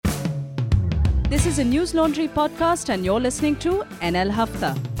This is a News Laundry podcast and you're listening to NL Hafta.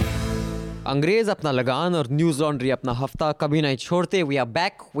 अंग्रेज अपना लगान और न्यूज लॉन्ड्री अपना हफ्ता कभी नहीं छोड़ते. We are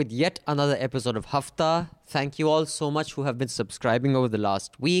back with yet another episode of Hafta. Thank you all so much who have been subscribing over the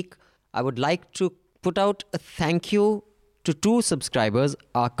last week. I would like to put out a thank you to two subscribers,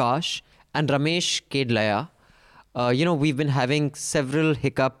 Akash and Ramesh Kedlaya. We've been having several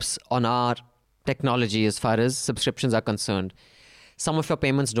hiccups on our technology as far as subscriptions are concerned. Some of your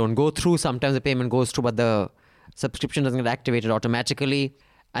payments don't go through. Sometimes the payment goes through, but the subscription doesn't get activated automatically.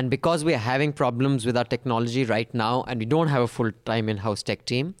 And because we are having problems with our technology right now and we don't have a full-time in-house tech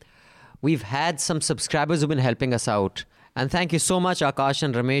team, we've had some subscribers who've been helping us out. And thank you so much, Akash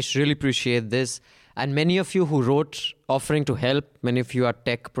and Ramesh. Really appreciate this. And many of you who wrote offering to help, many of you are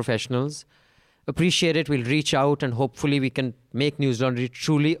tech professionals. Appreciate it. We'll reach out and hopefully we can make News Laundry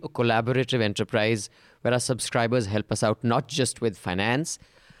truly a collaborative enterprise where our subscribers help us out, not just with finance,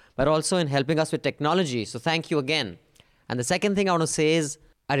 but also in helping us with technology. So thank you again. And the second thing I want to say is,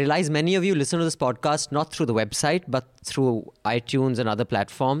 I realize many of you listen to this podcast not through the website, but through iTunes and other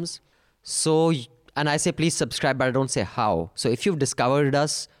platforms. So, and I say please subscribe, but I don't say how. So if you've discovered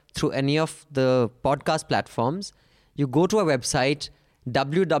us through any of the podcast platforms, you go to our website,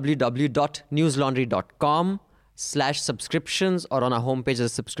 www.newslaundry.com/subscriptions, or on our homepage there's a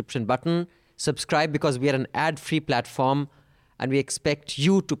subscription button. Subscribe because we are an ad-free platform and we expect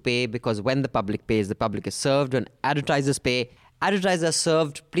you to pay because when the public pays, the public is served. When advertisers pay, advertisers are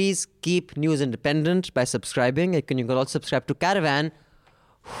served. Please keep news independent by subscribing. You can also subscribe to Caravan,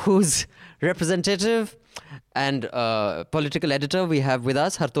 whose representative and political editor we have with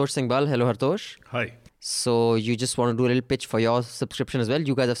us, Hartosh Singh Bal. Hello, Hartosh. Hi. So you just want to do a little pitch for your subscription as well?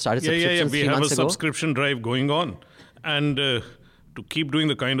 You guys have started subscriptions 3 months ago. We have a subscription drive going on. And to keep doing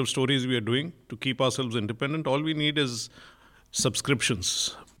the kind of stories we are doing, to keep ourselves independent, all we need is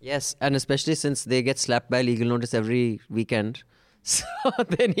subscriptions. Yes, and especially since they get slapped by legal notice every weekend. So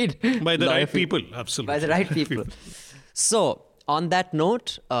they need... By the right people, absolutely. By the right people. So, on that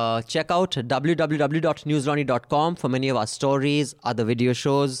note, check out www.newslaundry.com for many of our stories, other video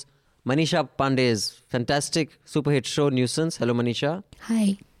shows. Manisha Pandey's fantastic super hit show, Nuisance. Hello, Manisha.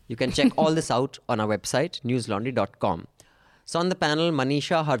 Hi. You can check all this out on our website, newslaundry.com. So on the panel,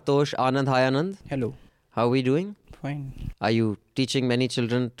 Manisha, Hartosh, Anand. Hi, Anand. Hello. How are we doing? Fine. Are you teaching many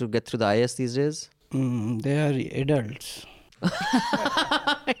children to get through the IS these days? They are adults.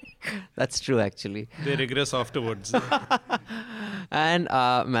 That's true, actually. They regress afterwards. And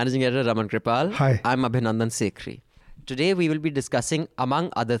Managing Editor Raman Kripal. Hi. I'm Abhinandan Sekhri. Today we will be discussing, among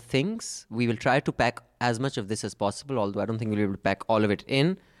other things, we will try to pack as much of this as possible, although I don't think we'll be able to pack all of it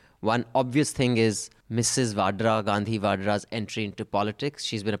in. One obvious thing is Mrs. Vadra, Gandhi Vadra's entry into politics.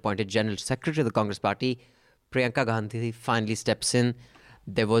 She's been appointed General Secretary of the Congress Party. Priyanka Gandhi finally steps in.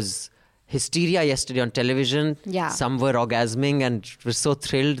 There was hysteria yesterday on television. Yeah. Some were orgasming and were so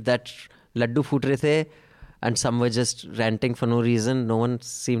thrilled that laddu phoot rahe the, and some were just ranting for no reason. No one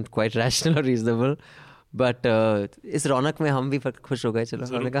seemed quite rational or reasonable. But इस रौनक में हम भी खुश हो गए. चलो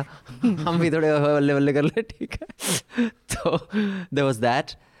हमने कहा हम भी थोड़े बल्ले बल्ले कर ले, ठीक है. So there was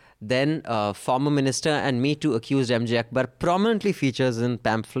that. Then former minister and Me Too accused MJ Akbar prominently features in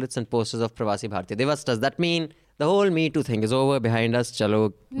pamphlets and posters of Pravasi Bharatiya. Devas, does that mean the whole Me Too thing is over, behind us?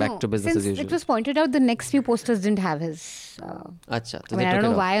 Chalo, back to business as usual. It was pointed out the next few posters didn't have his. Achha, so I don't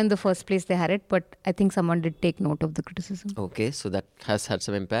know why in the first place they had it, but I think someone did take note of the criticism. Okay, so that has had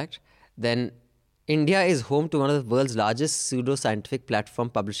some impact. Then India is home to one of the world's largest pseudo-scientific platform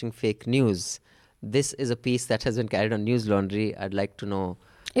publishing fake news. This is a piece that has been carried on News Laundry. I'd like to know.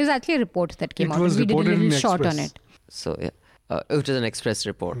 It was actually a report that came out. Was we did a reported little in short Express. on it. So, yeah. It was an Express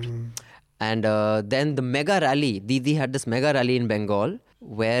report. And then the mega rally. Didi had this mega rally in Bengal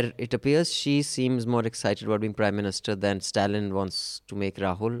where it appears she seems more excited about being Prime Minister than Stalin wants to make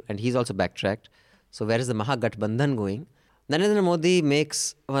Rahul. And he's also backtracked. So where is the Mahagathbandhan going? Narendra Modi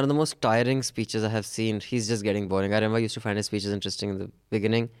makes one of the most tiring speeches I have seen. He's just getting boring. I remember I used to find his speeches interesting in the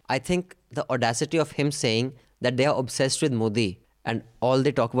beginning. I think the audacity of him saying that they are obsessed with Modi and all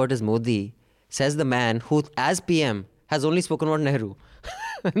they talk about is Modi, says the man who, as PM, has only spoken about Nehru.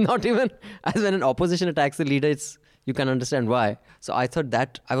 Not even as when an opposition attacks the leader, you can understand why. So I thought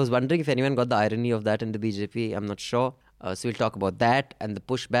that, I was wondering if anyone got the irony of that in the BJP. I'm not sure. So we'll talk about that and the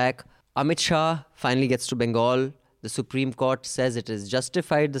pushback. Amit Shah finally gets to Bengal. The Supreme Court says it is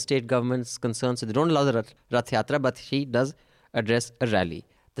justified, the state government's concerns, so they don't allow the Rath Yatra, but he does address a rally.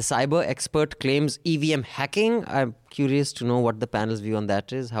 The cyber expert claims EVM hacking. I'm curious to know what the panel's view on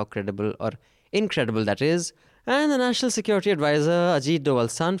that is, how credible or incredible that is. And the National Security Advisor Ajit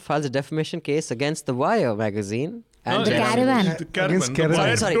Doval's son files a defamation case against The Wire magazine. and The Jairam caravan. Ramesh. The caravan. Against The caravan.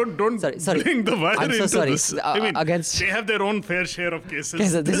 wire- Sorry, don't bring the wire I'm so into sorry. this. I mean, Against- they have their own fair share of cases. Okay,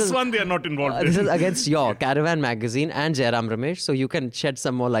 so this one they are not involved in. This is against your Caravan magazine and Jairam Ramesh, so you can shed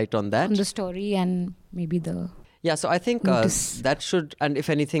some more light on that. On the story and maybe the Yeah, so I think Notice. that should, and if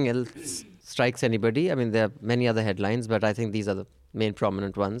anything else strikes anybody, I mean, there are many other headlines, but I think these are the main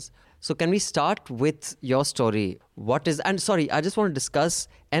prominent ones. So can we start with your story? What is, and sorry, I just want to discuss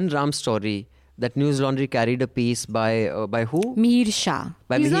N. Ram's story, that News Laundry carried a piece by who? Mir Shah.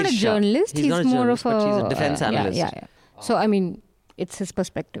 By He's not Mihir a Shah. journalist. He's He's not a more journalist, of a but he's a defense analyst. Yeah. So I mean, it's his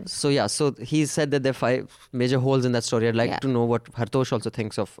perspective. So yeah, so he said that there are 5 major holes in that story. I'd like to know what Hartosh also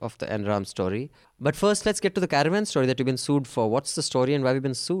thinks of the N. Ram story. But first, let's get to the Caravan story that you've been sued for. What's the story and why have you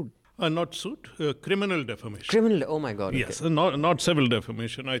been sued? Not suit, criminal defamation. Criminal, oh my God. Yes, Okay. not civil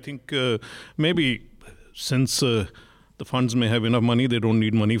defamation. I think maybe since the funds may have enough money, they don't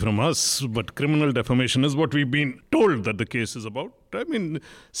need money from us. But criminal defamation is what we've been told that the case is about. I mean,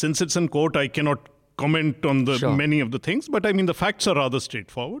 since it's in court, I cannot comment on the Sure. many of the things. But I mean, the facts are rather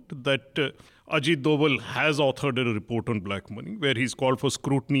straightforward. That Ajit Doval has authored a report on black money where he's called for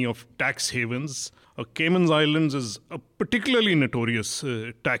scrutiny of tax havens. Cayman Islands is a particularly notorious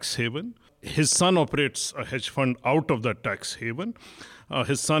tax haven. His son operates a hedge fund out of that tax haven.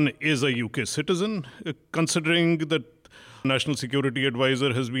 His son is a UK citizen. Considering that National Security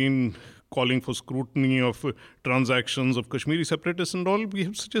Advisor has been calling for scrutiny of transactions of Kashmiri separatists and all, we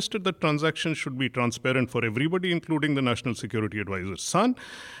have suggested that transactions should be transparent for everybody, including the National Security Advisor's son.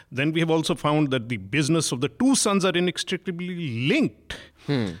 Then we have also found that the business of the 2 sons are inextricably linked.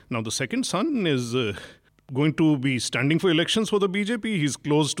 Now, the second son is going to be standing for elections for the BJP. He's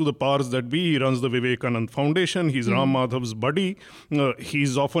close to the powers that be. He runs the Vivekanand Foundation. He's Ram Madhav's buddy.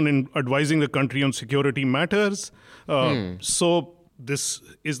 He's often advising the country on security matters. So this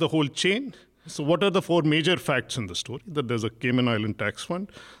is the whole chain. So what are the 4 major facts in the story? That there's a Cayman Island tax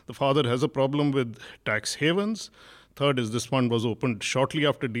fund. The father has a problem with tax havens. Third is this fund was opened shortly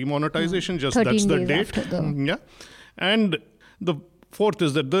after demonetization. Just 13 that's the days date. after the- Yeah. And the 4th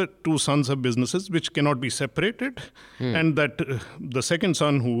is that the 2 sons have businesses which cannot be separated. And that the second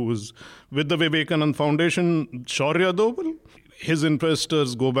son, who is with the Vivekanand Foundation, Shaurya Doval, his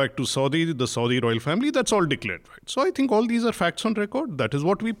investors go back to Saudi, the Saudi royal family. That's all declared right. So I think all these are facts on record. That is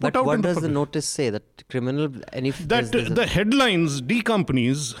what we put But out what in does the public. notice say? That criminal, That the headlines, D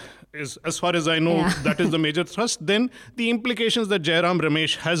companies, is, as far as I know, Yeah. that is the major thrust. Then the implications that Jairam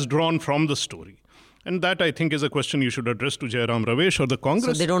Ramesh has drawn from the story. And that, I think, is a question you should address to Jairam Ramesh or the So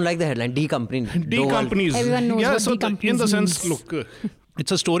Congress. they don't like the headline, D company. D companies. Everyone knows yeah, what so D companies in the sense, means. look,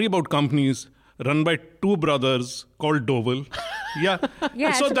 it's a story about companies run by 2 brothers called Doval. Yeah.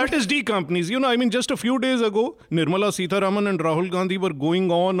 Yeah, So it's a that is D companies. You know, I mean, just a few days ago, Nirmala Sitharaman and Rahul Gandhi were going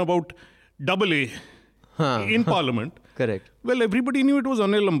on about AA in Parliament. Correct. Well, everybody knew it was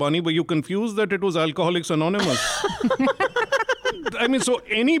Anil Ambani, but you confused that it was Alcoholics Anonymous. I mean, so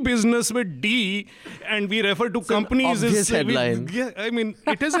any business with D and we refer to companies obvious is headline. Yeah, I mean,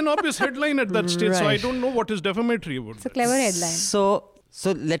 it is an obvious headline at that stage. So I Right. don't know what is defamatory about It's a that. clever headline. So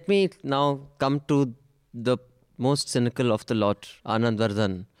let me now come to the most cynical of the lot, Anand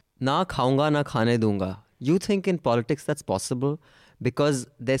Vardhan. Na khaunga, na khane dunga. You think in politics that's possible? Because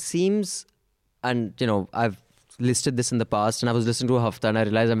there seems, and you know, I've listed this in the past and I was listening to a hafta and I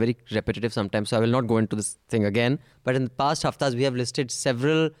realized I'm very repetitive sometimes, so I will not go into this thing again. But in the past haftas, we have listed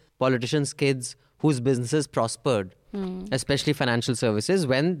several politicians' kids whose businesses prospered, especially financial services,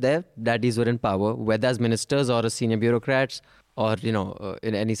 when their daddies were in power, whether as ministers or as senior bureaucrats or, you know,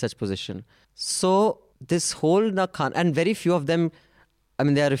 in any such position. So this whole Nakhan, and very few of them, I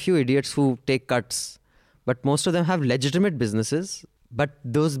mean, there are a few idiots who take cuts, but most of them have legitimate businesses, but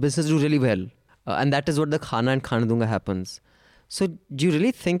those businesses do really well. And that is what the Khana and Khana Dunga happens. So do you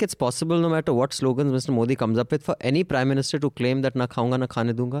really think it's possible, no matter what slogans Mr. Modi comes up with, for any prime minister to claim that na khaunga na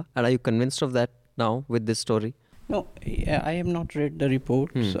khane dunga? And are you convinced of that now with this story? No, I have not read the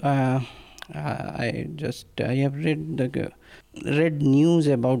reports. I have read news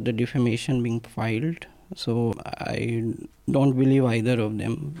about the defamation being filed. So I don't believe either of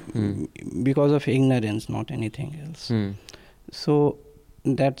them because of ignorance, not anything else. So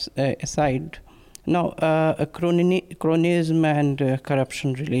that's aside. Now, cronyism and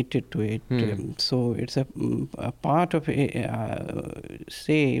corruption related to it. So it's a part of,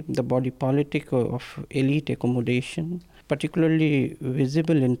 say, the body politic of elite accommodation, particularly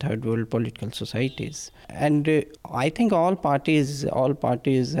visible in third world political societies. And I think all parties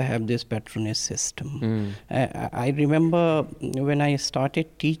have this patronage system. I remember when I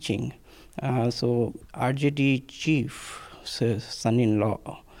started teaching, so RJD chief,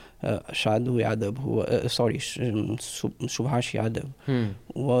 son-in-law, Shadu Yadav, Subhash Yadav,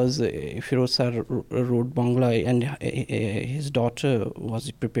 was Firoz Sir wrote Bangla, and his daughter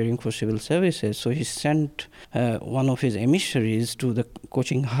was preparing for civil services. So he sent one of his emissaries to the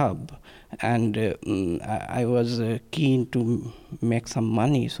coaching hub, and I was keen to make some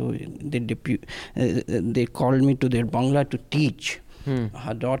money. So they called me to their Bangla to teach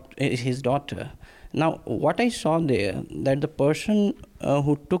his daughter. Now, what I saw there, that the person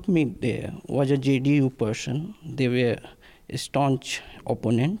who took me there was a JDU person. They were staunch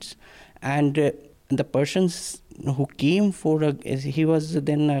opponents. And the persons who came he was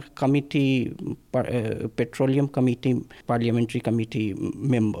then a committee, petroleum committee, parliamentary committee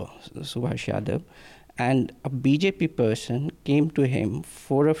member, Subhash Yadav. And a BJP person came to him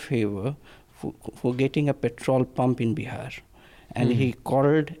for a favor for getting a petrol pump in Bihar. And he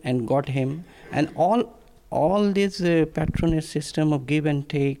called and got him, and all this patronage system of give and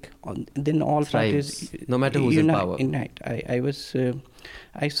take, then all parties, no matter who's in power.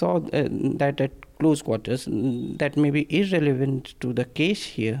 I saw that at close quarters. That may be irrelevant to the case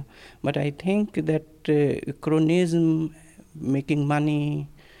here, but I think that cronyism, making money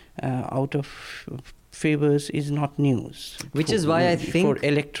out of favors, is not news. Which is why I think for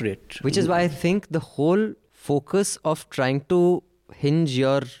electorate. Which is why I think the whole focus of trying to hinge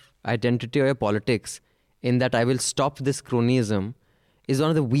your identity or your politics in that I will stop this cronyism is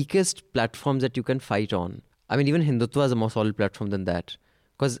one of the weakest platforms that you can fight on. I mean, even Hindutva is a more solid platform than that,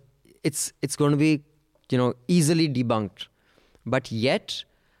 because it's going to be, easily debunked. But yet,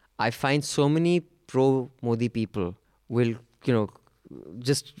 I find so many pro-Modi people will,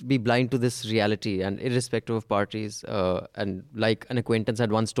 just be blind to this reality, and irrespective of parties. And like an acquaintance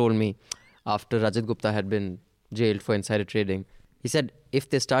had once told me, after Rajat Gupta had been jailed for insider trading, he said,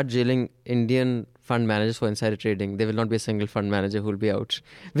 if they start jailing Indian fund managers for insider trading, there will not be a single fund manager who will be out,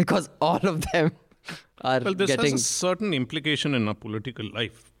 because all of them are this has a certain implication in our political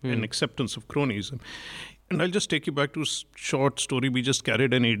life, an acceptance of cronyism. And I'll just take you back to a short story. We just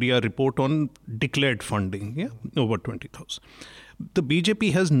carried an ADR report on declared funding, over 20,000. The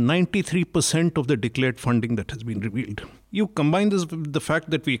BJP has 93% of the declared funding that has been revealed. You combine this with the fact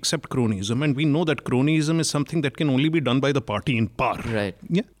that we accept cronyism, and we know that cronyism is something that can only be done by the party in power. Right.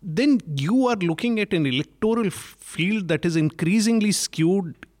 Yeah. Then you are looking at an electoral field that is increasingly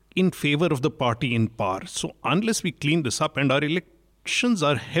skewed in favor of the party in power. So unless we clean this up, and our elections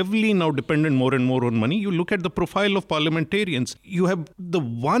are heavily now dependent more and more on money, you look at the profile of parliamentarians, you have the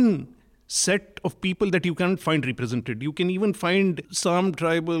one set of people that you can't find represented. You can even find some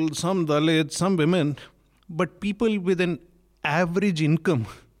tribal, some Dalit, some women, but people with an average income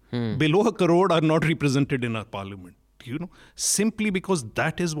below 1 crore are not represented in our parliament. Simply because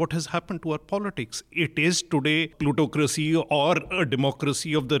that is what has happened to our politics. It is today plutocracy or a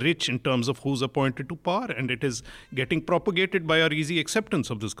democracy of the rich in terms of who's appointed to power, and it is getting propagated by our easy acceptance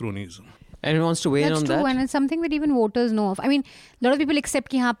of this cronyism. Anyone wants to weigh in on that? That's true, and it's something that even voters know of. I mean, a lot of people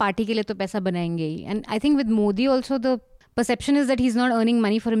accept that party ke liye to paisa banayenge hi. And I think with Modi also the perception is that he's not earning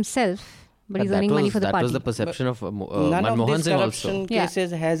money for himself, but he's earning money for the party. That was the perception of none of Manmohan these Singh corruption also.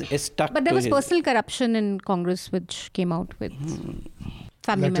 cases has stuck. But there was personal corruption in Congress which came out with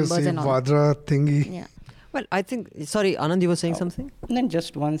family members and all. Vadra thingy. Yeah. Well, I think, sorry, Anand, you were saying something? Then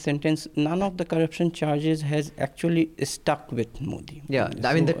just one sentence. None of the corruption charges has actually stuck with Modi. Yeah,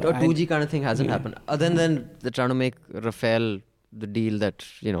 I mean, the 2G kind of thing hasn't happened. Other than they're trying to make Rafale the deal that,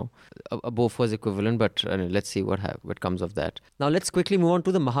 a Bofors equivalent, but let's see what comes of that. Now, let's quickly move on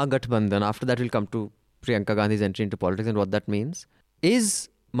to the Mahagathbandhan. After that, we'll come to Priyanka Gandhi's entry into politics and what that means. Is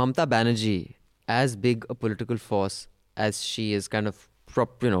Mamata Banerjee as big a political force as she is kind of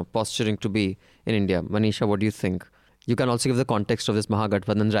posturing to be in India? Manisha, what do you think? You can also give the context of this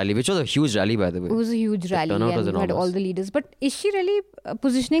Mahagathbandhan rally, which was a huge rally, by the way. It was a huge rally and had all the leaders. But is she really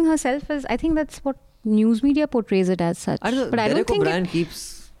positioning herself as, I think that's what news media portrays it as such. I don't know, but Derek O'Brien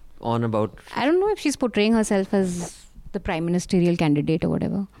keeps on about... I don't know if she's portraying herself as the prime ministerial candidate or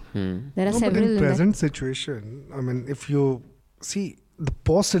whatever. There are several. But in present situation, I mean, if you see, the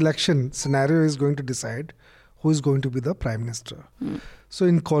post-election scenario is going to decide who is going to be the prime minister. So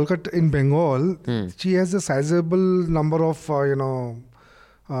in Kolkata, in Bengal, she has a sizable number of,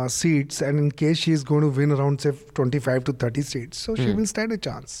 seats, and in case she is going to win around, say, 25 to 30 seats, so she will stand a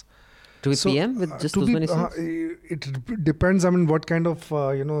chance. To be PM with just those many seats? It depends, what kind of,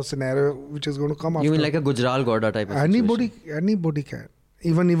 scenario which is going to come after. You mean like a Gujral Gorda type of situation? Anybody can.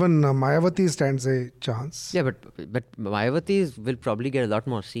 Even Mayawati stands a chance. Yeah, but Mayawati will probably get a lot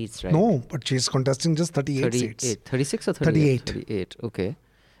more seats, right? No, but she's contesting just 38 seats. 36 or 38? 38. Okay.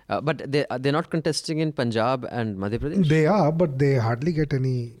 But they're not contesting in Punjab and Madhya Pradesh? They are, but they hardly get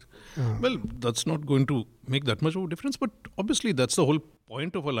any Well, that's not going to make that much of a difference, but obviously that's the whole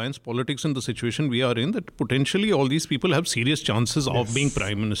point of alliance politics in the situation we are in, that potentially all these people have serious chances of being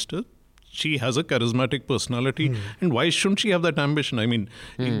prime minister. She has a charismatic personality, and why shouldn't she have that ambition? I mean,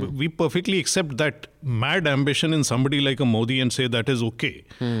 we perfectly accept that mad ambition in somebody like a Modi and say that is okay.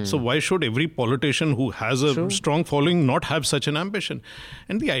 So why should every politician who has a strong following not have such an ambition?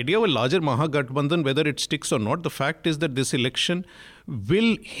 And the idea of a larger Mahagathbandhan, whether it sticks or not, the fact is that this election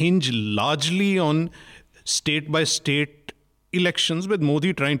will hinge largely on state-by-state elections, with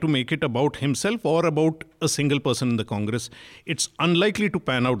Modi trying to make it about himself or about a single person in the Congress. It's unlikely to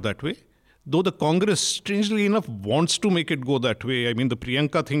pan out that way. Though the Congress, strangely enough, wants to make it go that way. I mean, the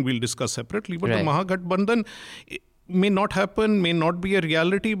Priyanka thing we'll discuss separately. But the Mahagathbandhan may not happen, may not be a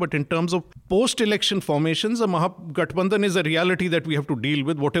reality. But in terms of post-election formations, a Mahagathbandhan is a reality that we have to deal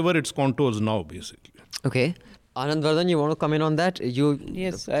with, whatever its contours now, basically. Okay. Anand Vardhan, you want to comment on that?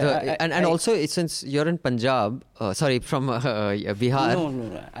 Yes. And also, since you're in Punjab, from Bihar.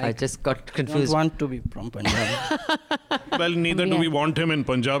 No. I just got I confused. don't want to be from Punjab. Well, neither do we want him in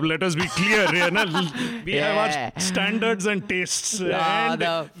Punjab. Let us be clear. We have our standards and tastes. And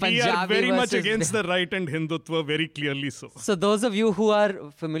we are very much against the right and Hindutva, very clearly so. So those of you who are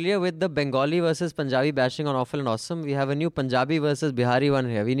familiar with the Bengali versus Punjabi bashing on Awful and Awesome, we have a new Punjabi versus Bihari one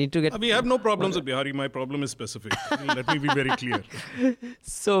here. We need to get... We have no problems with Bihari. My problem is specific. Let me be very clear.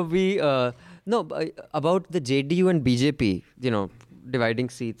 So about the JDU and BJP, dividing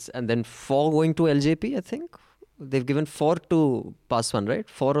seats, and then 4 going to LJP, I think. They've given 4 to Paswan, right?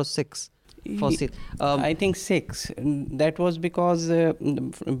 4 or 6? 4 seats. I think 6. That was because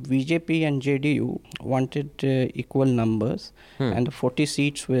BJP and JDU wanted equal numbers, and the 40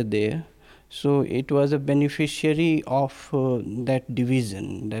 seats were there. So it was a beneficiary of that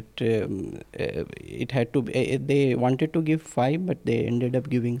division, that it had to be, they wanted to give 5, but they ended up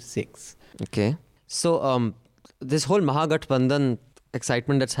giving 6. Okay. So this whole Mahagathbandhan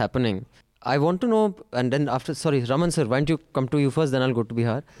excitement that's happening, I want to know, and then Raman sir, why don't you come to you first, then I'll go to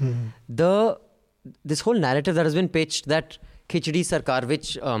Bihar. This whole narrative that has been pitched, that Khichdi Sarkar,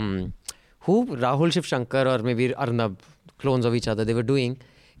 which Rahul Shiv Shankar or maybe Arnab, clones of each other, they were doing,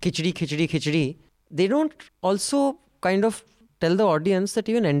 Khichdi, they don't also kind of tell the audience that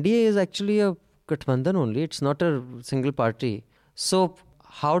even NDA is actually a Gathbandhan only, it's not a single party. So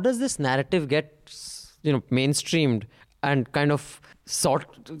how does this narrative get mainstreamed and kind of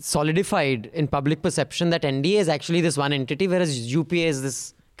solidified in public perception that NDA is actually this one entity, whereas UPA is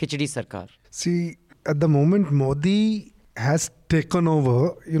this Khichdi Sarkar? See, at the moment, Modi has taken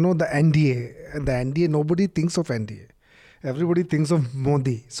over, the NDA. And the NDA, nobody thinks of NDA. Everybody thinks of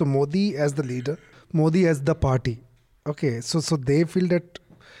Modi. So Modi as the leader, Modi as the party. Okay, so they feel that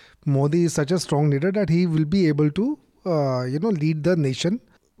Modi is such a strong leader that he will be able to, lead the nation.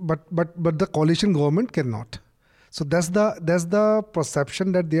 But the coalition government cannot. So that's the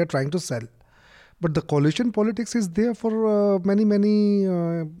perception that they are trying to sell. But the coalition politics is there for many,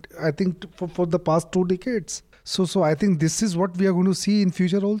 I think, for the past 2 decades. So I think this is what we are going to see in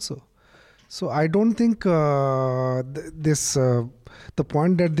future also. So I don't think the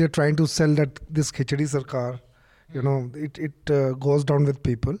point that they're trying to sell, that this Khichdi Sarkar, it goes down with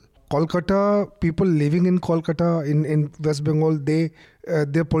people. Kolkata, people living in Kolkata, in West Bengal,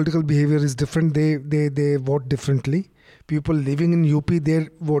 their political behavior is different. They vote differently. People living in UP, they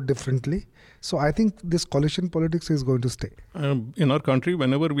vote differently. So I think this coalition politics is going to stay. In our country,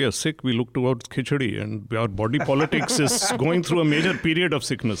 whenever we are sick, we look towards khichdi, and our body politics is going through a major period of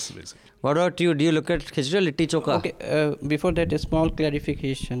sickness, basically. What about you? Do you look at khichdi or litti chokha? Okay, before that, a small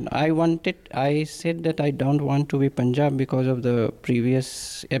clarification. I said that I don't want to be Punjab because of the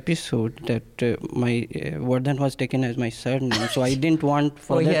previous episode that my Vardhan was taken as my surname. So I didn't want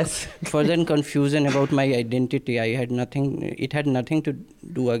further confusion about my identity. It had nothing to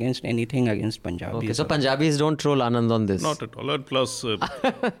do against anything against Punjabis. Okay, so Punjabis don't troll Anand on this. Not at all. And plus,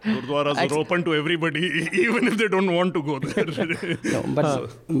 Gurdwaras are open to everybody, even if they don't want to go there. No,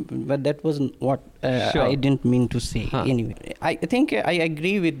 but that was what I didn't mean to say. Anyway, I think I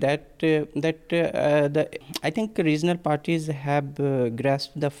agree with that. I think regional parties have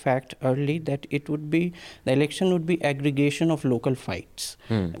grasped the fact early that the election would be aggregation of local fights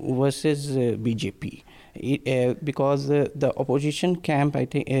versus BJP. Because the opposition camp, I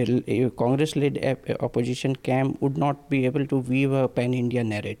think Congress-led opposition camp would not be able to weave a pan-India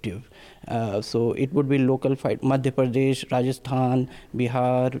narrative. So it would be local fight, Madhya Pradesh, Rajasthan,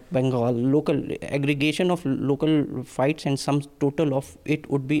 Bihar, Bengal, local aggregation of local fights, and some total of it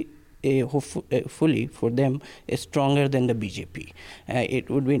would be hopefully for them, stronger than the BJP. It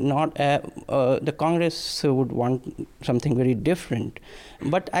would be not, the Congress would want something very different.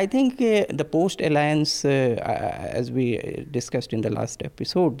 But I think the post-alliance, as we discussed in the last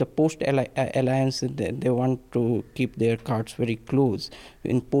episode, the post-alliance, they want to keep their cards very close.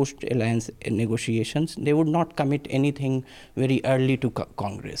 In post-alliance negotiations, they would not commit anything very early to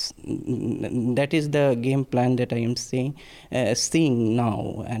Congress. That is the game plan that I am seeing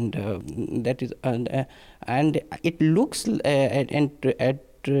now, and that is, and it looks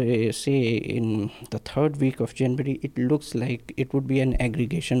say in the third week of January, it looks like it would be an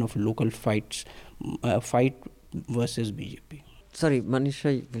aggregation of local fight versus BJP. Sorry,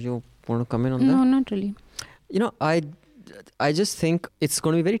 Manisha, you want to come in on that? No, not really. I just think it's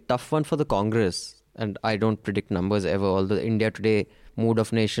going to be a very tough one for the Congress, and I don't predict numbers ever, although India Today, Mood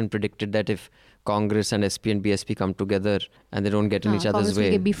of Nation predicted that if Congress and SP and BSP come together and they don't get in each other's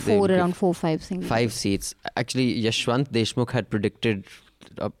way, be around 4-5 things. 5 seats. Actually, Yashwant Deshmukh had predicted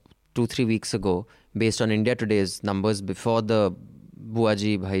 2-3 weeks ago, based on India Today's numbers before the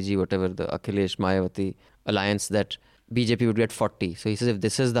Buaji, Bhaiji, whatever, the Akhilesh Mayawati alliance, that BJP would get 40. So he says if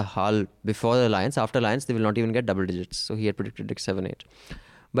this is the hal before the alliance, after alliance, they will not even get double digits. So he had predicted like 7-8.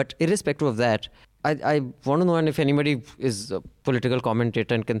 But irrespective of that, I want to know, and if anybody is a political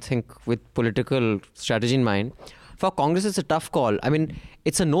commentator and can think with political strategy in mind, for Congress it's a tough call. I mean,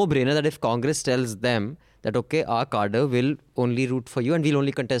 it's a no-brainer that if Congress tells them that, okay, our cadre will only root for you and we'll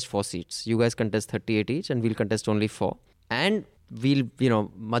only contest 4 seats. You guys contest 38 each and we'll contest only 4. And we'll,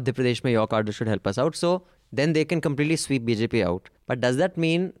 Madhya Pradesh mein your cadre should help us out. So then they can completely sweep BJP out. But does that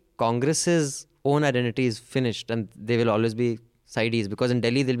mean Congress's own identity is finished and they will always be sidees? Because in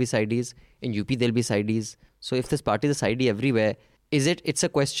Delhi there'll be sidees, in UP there'll be sidees. So if this party is a sidey everywhere, it's a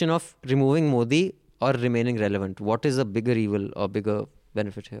question of removing Modi or remaining relevant? What is a bigger evil or bigger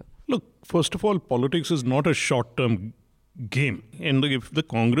benefit here? Look, first of all, politics is not a short-term game. And if the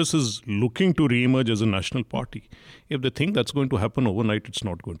Congress is looking to re-emerge as a national party, if they think that's going to happen overnight, it's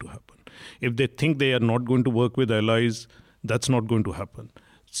not going to happen. If they think they are not going to work with allies, that's not going to happen.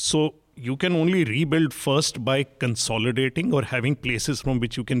 So you can only rebuild first by consolidating or having places from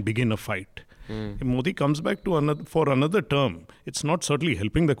which you can begin a fight. If Modi comes back to for another term, it's not certainly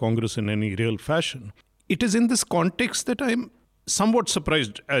helping the Congress in any real fashion. It is in this context that I'm somewhat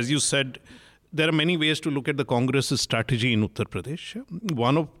surprised. As you said, there are many ways to look at the Congress's strategy in Uttar Pradesh.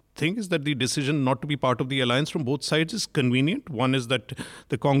 One thing is that the decision not to be part of the alliance from both sides is convenient. One is that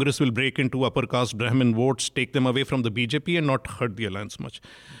the Congress will break into upper caste Brahmin votes, take them away from the BJP and not hurt the alliance much.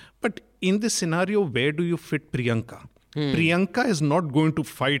 But in this scenario, where do you fit Priyanka? Priyanka is not going to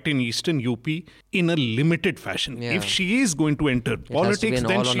fight in eastern UP in a limited fashion. Yeah. If she is going to enter politics,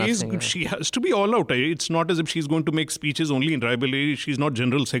 then she has to be all out. It's not as if she's going to make speeches only in Raebareli. She's not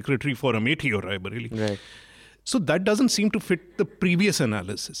general secretary for Amethi or Raebareli. Right. So that doesn't seem to fit the previous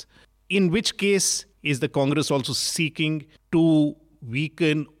analysis. In which case is the Congress also seeking to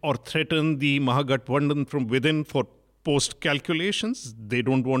weaken or threaten the Mahagathbandhan from within for post calculations? They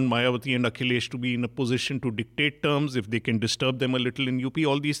don't want Mayawati and Akhilesh to be in a position to dictate terms if they can disturb them a little in UP.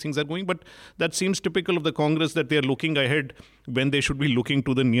 All these things are going, but that seems typical of the Congress, that they are looking ahead when they should be looking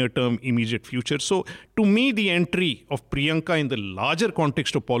to the near-term immediate future. So to me, the entry of Priyanka in the larger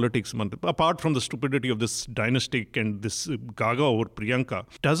context of politics, apart from the stupidity of this dynastic and this gaga over Priyanka,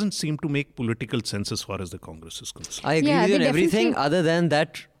 doesn't seem to make political sense as far as the Congress is concerned. I agree with you on everything other than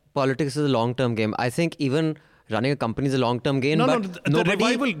that politics is a long-term game. I think even running a company is a long-term game.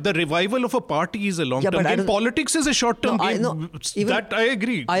 The revival of a party is a long-term game. Politics is a short-term game. I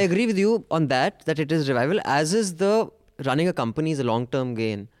agree. I agree with you on that it is revival, as is the running a company is a long-term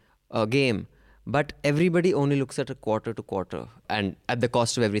game. But everybody only looks at a quarter to quarter and at the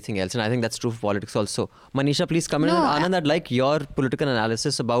cost of everything else. And I think that's true for politics also. Manisha, please come in. Anand, I'd like your political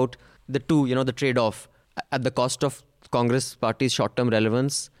analysis about the two, the trade-off at the cost of Congress party's short-term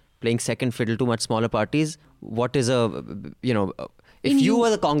relevance, playing second fiddle to much smaller parties. What is if you were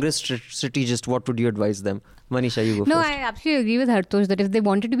the Congress strategist, what would you advise them? Manisha, you go first. No, I absolutely agree with Hartosh that if they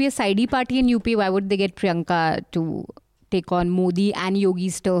wanted to be a sidey party in UP, why would they get Priyanka to take on Modi and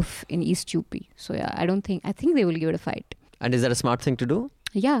Yogi's turf in East UP? So yeah, I think they will give it a fight. And is that a smart thing to do?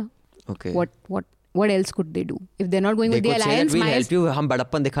 Yeah. Okay. What else could they do? If they're not going with the alliance, we'll help you. Hum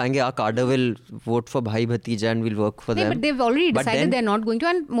badappan dikhayenge. Our cadre will vote for Bhai Bhatija and we'll work for them. But they've already decided they're not going to.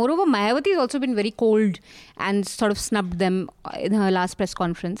 And moreover, Mayawati has also been very cold and sort of snubbed them in her last press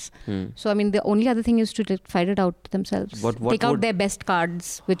conference. So I mean, the only other thing is to fight it out themselves. Take out their best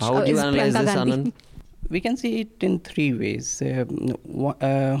cards, which how would you is analyze Priyanka this, Gandhi. Anand? We can see it in 3 ways.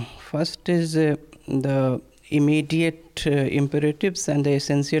 First is the immediate imperatives and the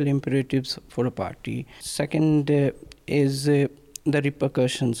essential imperatives for a party. Second is the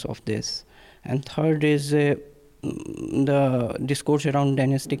repercussions of this. And third is the discourse around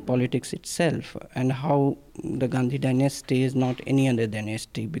dynastic politics itself and how the Gandhi dynasty is not any other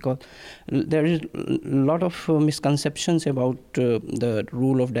dynasty, because there is a lot of misconceptions about the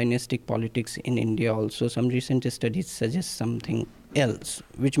rule of dynastic politics in India also. Some recent studies suggest something else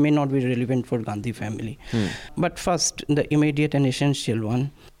which may not be relevant for Gandhi family. But first, the immediate and essential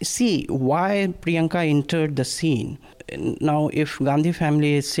one. See why Priyanka entered the scene. Now, if Gandhi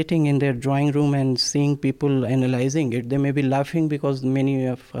family is sitting in their drawing room and seeing people analyzing it, they may be laughing because many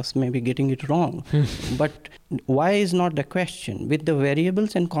of us may be getting it wrong. But why is not the question? With the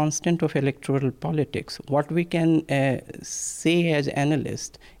variables and constant of electoral politics, what we can say as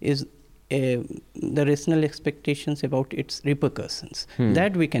analysts is the rational expectations about its repercussions.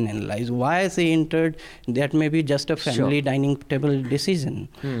 That we can analyze. Why they entered, that may be just a family dining table decision.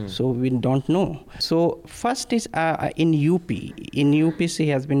 So we don't know. So first is in UP. In UP, she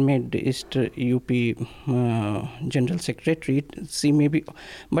has been made East UP General Secretary. She may be,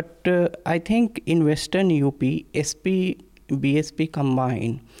 but I think in Western UP, SP BSP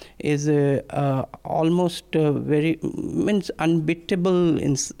combined is almost very unbeatable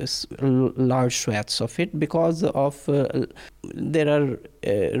in large swaths of it, because of there are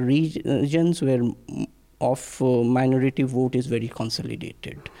regions where of minority vote is very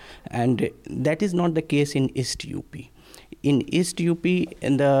consolidated, and that is not the case in East UP. In East UP,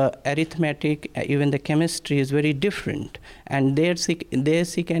 the arithmetic, even the chemistry is very different, and there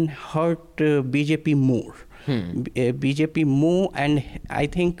she can hurt BJP more. BJP more, and I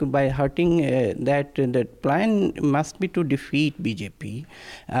think by hurting that, the plan must be to defeat BJP.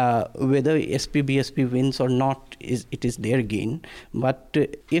 Whether SP-BSP wins or not, it is their gain. But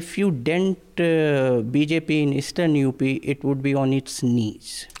if you dent BJP in Eastern UP, it would be on its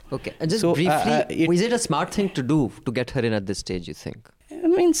knees. Okay, and just briefly, is it a smart thing to do to get her in at this stage, you think?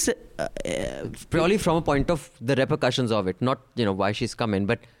 Means purely from a point of the repercussions of it, not why she's come in,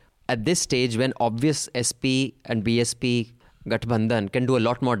 but at this stage when obvious SP and BSP Gathbandhan can do a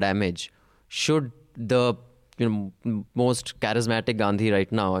lot more damage, should the most charismatic Gandhi right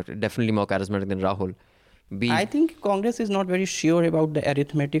now, definitely more charismatic than Rahul, I think Congress is not very sure about the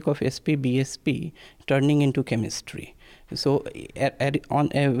arithmetic of SP-BSP turning into chemistry. So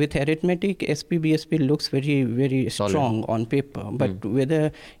with arithmetic, SP-BSP looks very, very strong on paper, but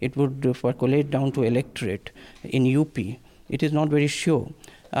whether it would percolate down to electorate in UP, it is not very sure.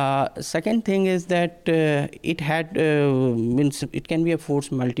 Second thing is that it had means it can be a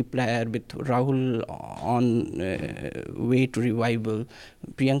force multiplier with Rahul on way to revival.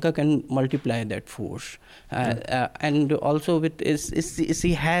 Priyanka can multiply that force, and also with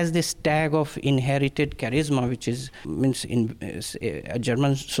she has this tag of inherited charisma, which is a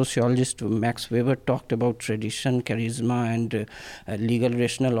German sociologist Max Weber talked about tradition, charisma, and legal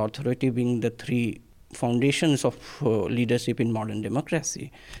rational authority being the three foundations of leadership in modern democracy.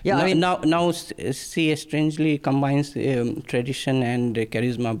 Yeah, now she strangely combines tradition and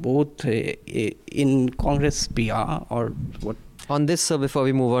charisma both in Congress PR or what? On this, before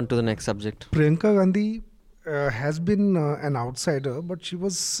we move on to the next subject, Priyanka Gandhi has been an outsider, but she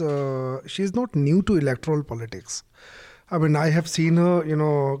is not new to electoral politics. I mean, I have seen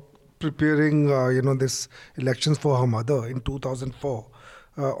her, preparing, this elections for her mother in 2004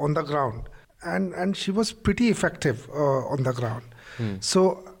 on the ground. And she was pretty effective on the ground.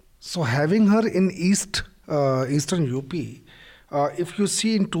 So having her in Eastern UP, if you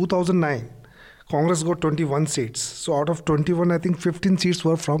see in 2009, Congress got 21 seats. So out of 21, I think 15 seats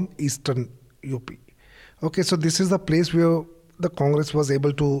were from Eastern UP. Okay, so this is the place where the Congress was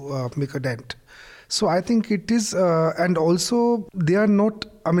able to make a dent. So I think it is, and also they are not,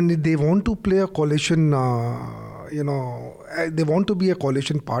 they want to play a coalition, they want to be a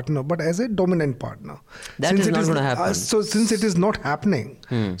coalition partner, but as a dominant partner. That is not going to happen. So since it is not happening,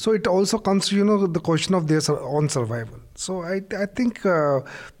 so it also comes to, the question of their own survival. So I think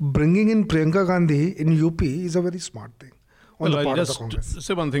bringing in Priyanka Gandhi in UP is a very smart thing on the part of the Congress.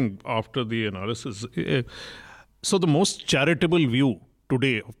 Say one thing after the analysis. So the most charitable view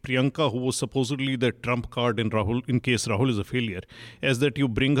today of Priyanka, who was supposedly the trump card in case Rahul is a failure, is that you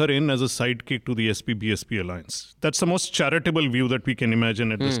bring her in as a sidekick to the SP-BSP alliance. That's the most charitable view that we can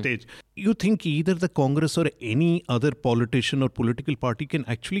imagine at this stage. You think either the Congress or any other politician or political party can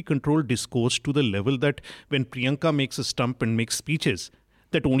actually control discourse to the level that when Priyanka makes a stump and makes speeches,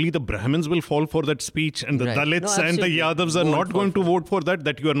 that only the Brahmins will fall for that speech and the Right. Dalits No, and the absolutely. Yadavs are Won't not fall going to for vote for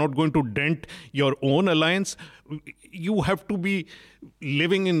that you are not going to dent your own alliance. You have to be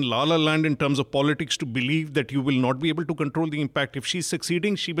living in La La Land in terms of politics to believe that you will not be able to control the impact. If she's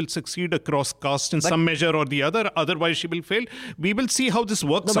succeeding, she will succeed across caste in some measure or the other. Otherwise, she will fail. We will see how this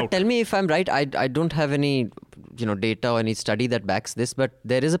works No, out. but tell me if I'm right. I don't have any data or any study that backs this, but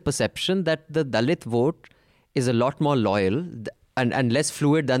there is a perception that the Dalit vote is a lot more loyal and less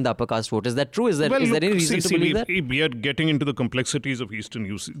fluid than the upper caste vote. Is that true? Is there any reason to believe that? We are getting into the complexities of Eastern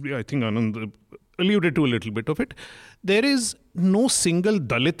use. I think Anand alluded to a little bit of it. There is no single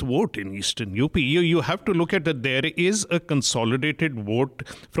Dalit vote in Eastern UP. You have to look at that. There is a consolidated vote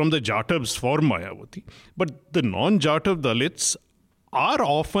from the Jatavs for Mayawati, but the non-Jatav Dalits are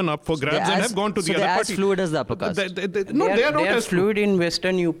often up for grabs and have gone to the other they're party. as fluid as the upper caste. No, they are not They are as fluid in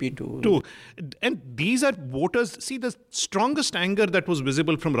Western UP too. And these are voters. See, the strongest anger that was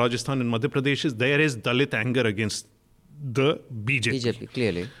visible from Rajasthan and Madhya Pradesh is there is Dalit anger against the BJP. BJP,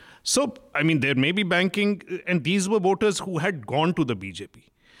 clearly. So, I mean, there may be banking, and these were voters who had gone to the BJP.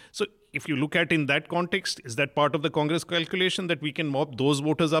 So, if you look at in that context, is that part of the Congress calculation that we can mop those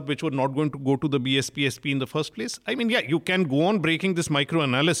voters up which were not going to go to the BSP, SP in the first place? I mean, yeah, you can go on breaking this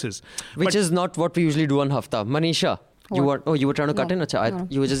micro-analysis. Which is not what we usually do on Hafta. Manisha, you were trying to cut No, in? Achha, no.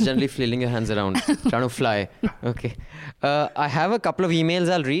 you were just generally flailing your hands around, trying to fly. Okay. I have a couple of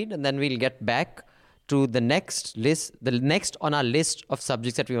emails I'll read, and then we'll get back to the next list, the next on our list of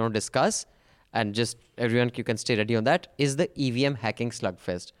subjects that we want to discuss. And just everyone, you can stay ready on that, is the EVM hacking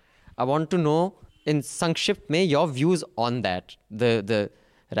slugfest. I want to know, in Sankshipt mein, your views on that. The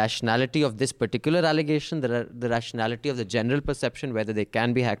rationality of this particular allegation, the rationality of the general perception, whether they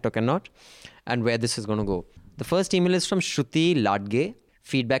can be hacked or cannot, and where this is going to go. The first email is from Shruti Ladge.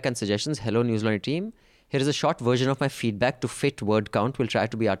 Feedback and suggestions. Hello, Newslaundry team. Here is a short version of my feedback to fit word count. We'll try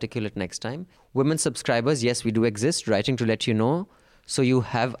to be articulate next time. Women subscribers, yes, we do exist. Writing to let you know. So you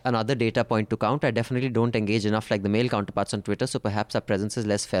have another data point to count. I definitely don't engage enough like the male counterparts on Twitter, so perhaps our presence is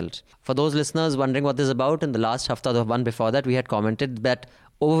less felt. For those listeners wondering what this is about, in the last hafta, the one before that, we had commented that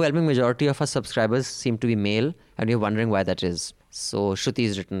overwhelming majority of our subscribers seem to be male, and you're wondering why that is. So Shruti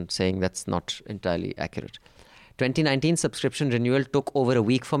is written saying that's not entirely accurate. 2019 subscription renewal took over a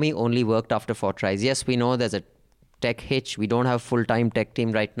week for me, only worked after 4 tries. Yes, we know there's a tech hitch. We don't have full-time tech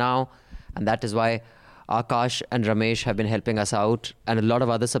team right now, and that is why Akash and Ramesh have been helping us out, and a lot of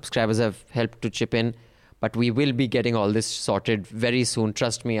other subscribers have helped to chip in. But we will be getting all this sorted very soon.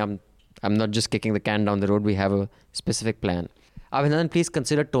 Trust me, I'm not just kicking the can down the road. We have a specific plan. Abhinandan, please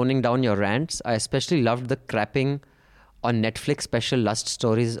consider toning down your rants. I especially loved the crapping on Netflix special Lust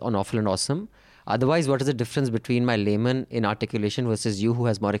Stories on Awful and Awesome. Otherwise, what is the difference between my layman in articulation versus you who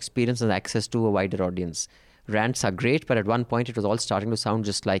has more experience and access to a wider audience? Rants are great, but at one point it was all starting to sound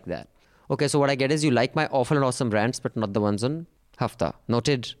just like that. Okay, so what I get is you like my Awful and Awesome rants, but not the ones on Hafta.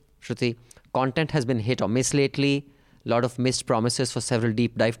 Noted, Shruti. Content has been hit or miss lately. A lot of missed promises for several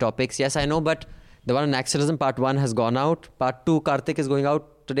deep dive topics. Yes, I know, but the one on Naxalism part 1 has gone out. Part 2, Karthik, is going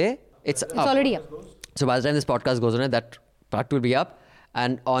out today. It's already up. So by the time this podcast goes on, that part 2 will be up.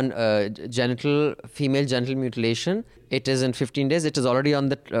 And on female genital mutilation, it is in 15 days. It is already on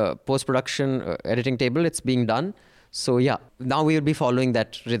the post-production editing table. It's being done. So yeah, now we will be following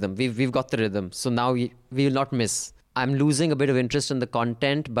that rhythm. We've got the rhythm. So now we will not miss. I'm losing a bit of interest in the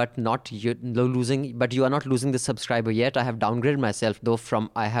content, but you are not losing the subscriber yet. I have downgraded myself though from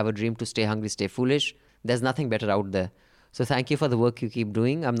I have a dream to stay hungry, stay foolish. There's nothing better out there. So thank you for the work you keep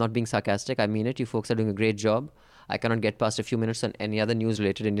doing. I'm not being sarcastic. I mean it. You folks are doing a great job. I cannot get past a few minutes on any other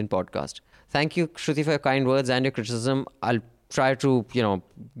news-related Indian podcast. Thank you, Shruti, for your kind words and your criticism. I'll try to,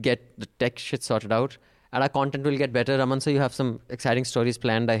 get the tech shit sorted out. And our content will get better. Raman, so you have some exciting stories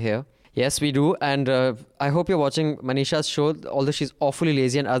planned, I hear. Yes, we do. And I hope you're watching Manisha's show, although she's awfully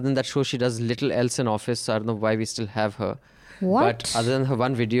lazy. And other than that show, she does little else in office. So I don't know why we still have her. What? But other than her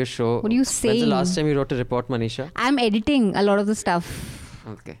one video show. What are you saying? When's the last time you wrote a report, Manisha? I'm editing a lot of the stuff.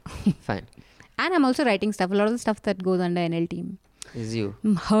 Okay, fine. And I'm also writing stuff. A lot of the stuff that goes under NL team. Is you.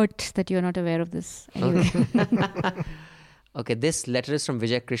 I'm hurt that you're not aware of this. Anyway. Okay, this letter is from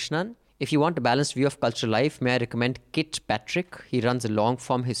Vijay Krishnan. If you want a balanced view of cultural life, may I recommend Kit Patrick. He runs a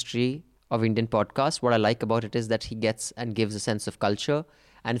long-form history of Indian podcast. What I like about it is that he gets and gives a sense of culture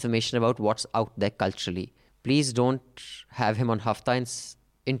and information about what's out there culturally. Please don't have him on Hafta and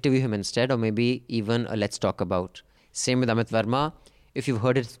interview him instead, or maybe even a Let's Talk About. Same with Amit Verma. If you've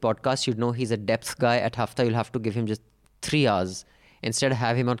heard his podcast, you'd know he's a depth guy. At Hafta, you'll have to give him just 3 hours. Instead,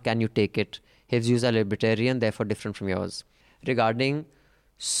 have him on Can You Take It? His views are libertarian, therefore different from yours. Regarding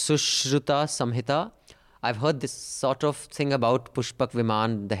Sushruta Samhita, I've heard this sort of thing about Pushpak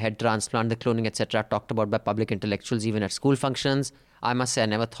Viman, the head transplant, the cloning, etc., talked about by public intellectuals even at school functions. I must say I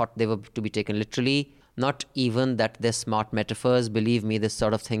never thought they were to be taken literally. Not even that they're smart metaphors. Believe me, this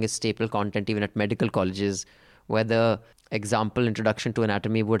sort of thing is staple content even at medical colleges, where the example Introduction to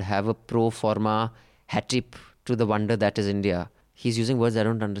Anatomy would have a pro forma hat-tip to the wonder that is India. He's using words I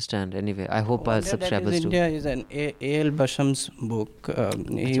don't understand. Anyway, I hope our subscribers do. India is an A.L. Basham's book.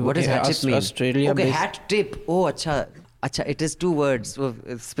 What does hat-tip mean? Australia okay, hat-tip. Oh, acha, it is 2 words. Oh,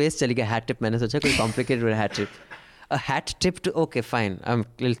 space chali gaya, hat-tip. मैंने सोचा कोई complicated word hat-tip. A hat-tip to... Okay, fine. I'm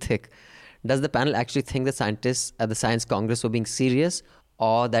a little thick. Does the panel actually think the scientists at the Science Congress were being serious,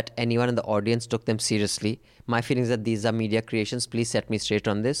 or that anyone in the audience took them seriously? My feeling is that these are media creations. Please set me straight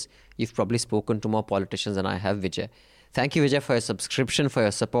on this. You've probably spoken to more politicians than I have, Vijay. Thank you, Vijay, for your subscription, for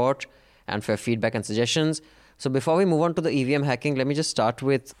your support, and for your feedback and suggestions. So before we move on to the EVM hacking, let me just start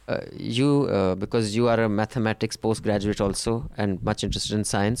with you, because you are a mathematics postgraduate also and much interested in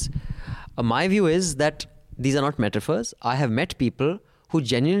science. My view is that these are not metaphors. I have met people who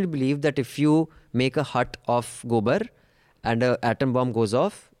genuinely believe that if you make a hut of gobar and an atom bomb goes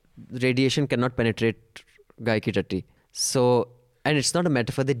off, radiation cannot penetrate gai ki tatti. So, and it's not a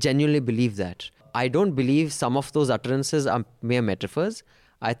metaphor. They genuinely believe that. I don't believe some of those utterances are mere metaphors.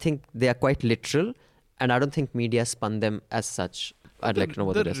 I think they are quite literal, and I don't think media spun them as such. I'd like to know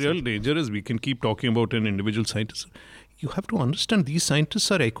what the real danger is we can keep talking about an individual scientist. You have to understand these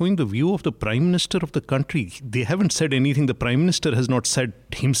scientists are echoing the view of the Prime Minister of the country. They haven't said anything the Prime Minister has not said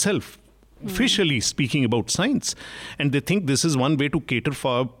himself, officially speaking about science. And they think this is one way to cater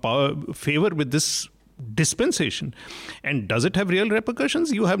for favor with this dispensation. And does it have real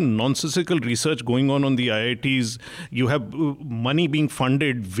repercussions? You have nonsensical research going on the IITs. You have money being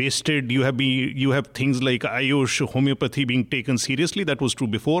funded, wasted. You have things like Ayush, homeopathy being taken seriously. That was true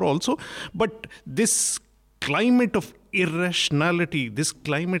before also. But this climate of irrationality, this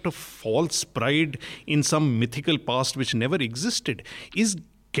climate of false pride in some mythical past which never existed, is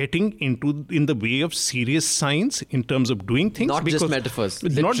getting in the way of serious science in terms of doing things. Not just metaphors.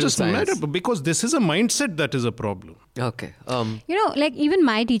 Not just metaphors, because this is a mindset that is a problem. Okay. Like even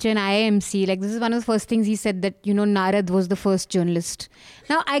my teacher in IIMC, like this is one of the first things he said, that, Narad was the first journalist.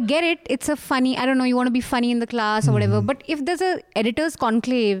 Now, I get it. It's a funny, I don't know, you want to be funny in the class or whatever. But if there's a editor's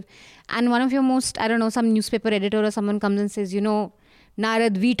conclave and one of your most, I don't know, some newspaper editor or someone comes and says,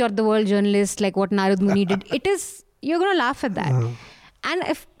 Narad, we taught the world journalist, like what Narad Muni did. You're going to laugh at that. And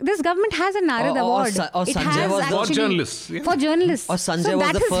if this government has a Narad award, it Sanjay has was actually for journalists. Yeah. For journalists. Or Sanjay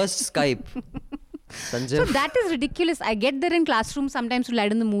was the first Skype. So that is ridiculous. I get that in classrooms, sometimes to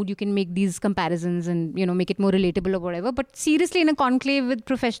lighten the mood, you can make these comparisons and, make it more relatable or whatever. But seriously, in a conclave with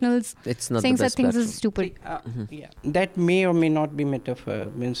professionals, it's not saying such things platform. is stupid. Yeah, that may or may not be metaphor.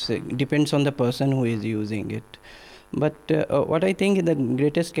 Depends on the person who is using it. But what I think the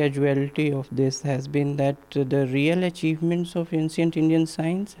greatest casualty of this has been that the real achievements of ancient Indian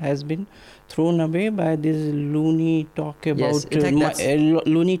science has been thrown away by this loony talk about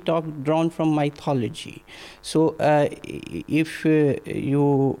loony talk drawn from mythology. So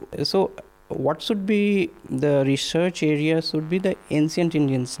what should be the research area should be the ancient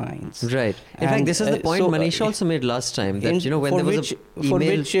Indian science. Right. In fact, this is the point Manish also made last time, that, when there was for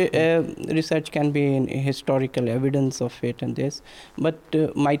which research can be in historical evidence of it and this. But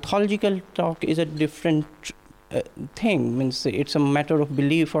mythological talk is a different thing. Means it's a matter of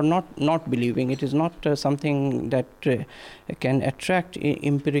belief or not believing. It is not something that can attract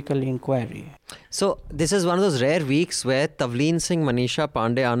empirical inquiry. So this is one of those rare weeks where Tavleen Singh, Manisha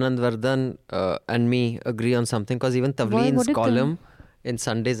Pandey, Anand Vardhan and me agree on something, because even Tavleen's column in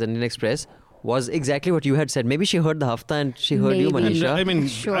Sunday's Indian Express was exactly what you had said. Maybe she heard the Hafta and she heard you, Manisha. I mean,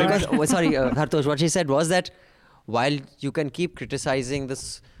 sure. Hartosh, what she said was that while you can keep criticizing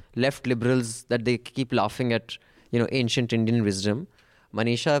this left liberals, that they keep laughing at, ancient Indian wisdom,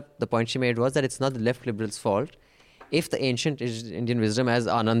 Manisha, the point she made was that it's not the left liberals' fault if the ancient Indian wisdom, as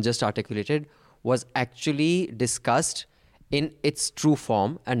Anand just articulated, was actually discussed in its true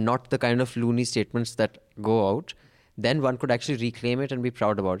form and not the kind of loony statements that go out. Then one could actually reclaim it and be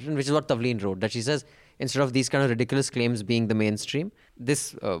proud about it, and which is what Tavleen wrote, that she says, instead of these kind of ridiculous claims being the mainstream,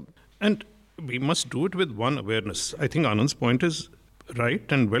 this... And we must do it with one awareness. I think Anand's point is right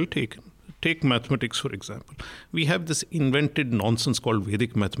and well taken. Take mathematics, for example. We have this invented nonsense called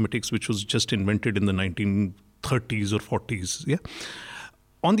Vedic mathematics, which was just invented in the 1930s or 40s. Yeah.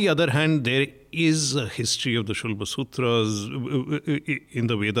 On the other hand, there is a history of the Shulba Sutras in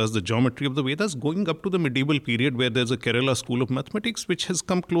the Vedas, the geometry of the Vedas, going up to the medieval period where there's a Kerala school of mathematics which has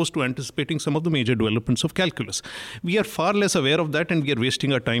come close to anticipating some of the major developments of calculus. We are far less aware of that, and we are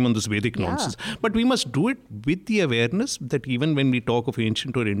wasting our time on this Vedic nonsense. But we must do it with the awareness that even when we talk of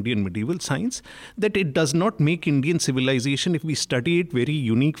ancient or Indian medieval science, that it does not make Indian civilization, if we study it, very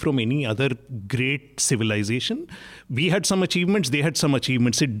unique from any other great civilization. We had some achievements, they had some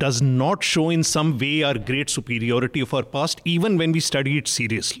achievements. It does not show in some way our great superiority of our past, even when we study it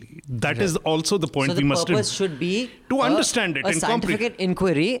seriously. That is also the point we must... So the purpose should be to understand it a and scientific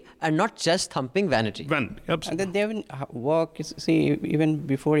inquiry and not just thumping vanity. Absolutely. And then they have work, see, even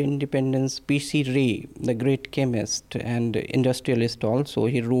before independence, P.C. Ray, the great chemist and industrialist also,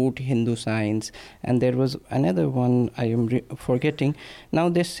 he wrote Hindu Science, and there was another one I am forgetting. Now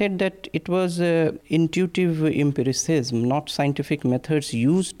they said that it was intuitive empiricism, not scientific methods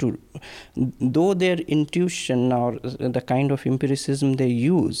used to, though their intuition or the kind of empiricism they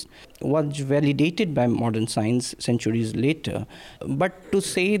used was validated by modern science centuries later. But to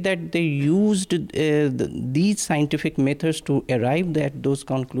say that they used these scientific methods to arrive at those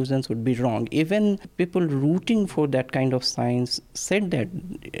conclusions would be wrong. Even people rooting for that kind of science said that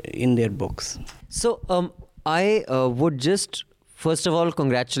in their books. So I would just first of all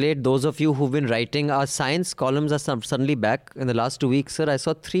congratulate those of you who've been writing. Our science columns are suddenly back in the last 2 weeks, sir. I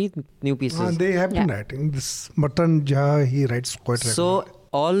saw 3 new pieces. They have been writing. This Matan Jha, he writes quite regularly. So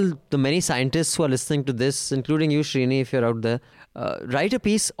all the many scientists who are listening to this, including you, Srini, if you're out there, write a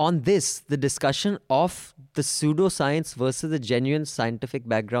piece on this, the discussion of the pseudoscience versus the genuine scientific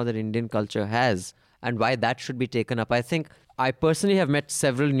background that Indian culture has and why that should be taken up. I think I personally have met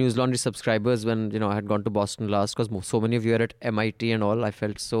several News Laundry subscribers when, I had gone to Boston last, because so many of you are at MIT and all. I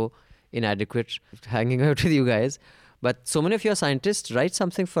felt so inadequate hanging out with you guys. But so many of you are scientists. Write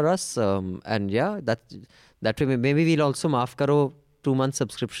something for us. And yeah, that way maybe we'll also maaf karo 2-month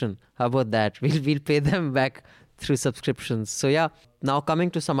subscription. How about that? We'll pay them back through subscriptions. So yeah, now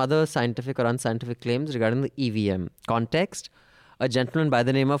coming to some other scientific or unscientific claims regarding the EVM. Context, a gentleman by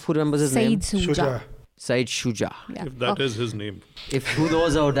the name of, who remembers his name? Saeed Shuja. Yeah. If that is his name. If who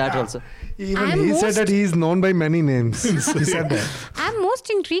knows about that also. Even he said that he is known by many names. He said that. I'm most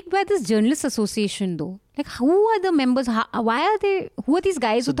intrigued by this journalist association though. Like, who are the members? Who are these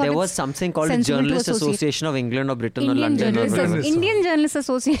guys So who thought there was something called the Journalist Association of England or Britain or London or whatever. Indian Journalist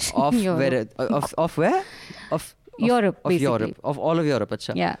Association Of Europe. where? Of where? Of Europe, of basically. Europe. Of all of Europe.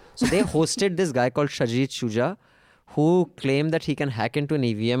 Achha. Yeah. So they hosted this guy called Sajid Shuja, who claimed that he can hack into an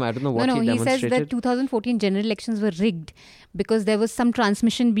EVM. I don't know what he demonstrated. He says that 2014 general elections were rigged because there was some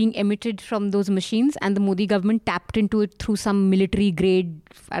transmission being emitted from those machines and the Modi government tapped into it through some military grade,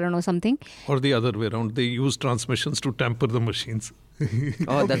 I don't know, something. Or the other way around. They use transmissions to tamper the machines.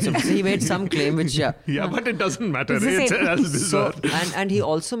 Oh, that's so he made some claim which, yeah. Yeah, but it doesn't matter. It's It's as bizarre. So, and he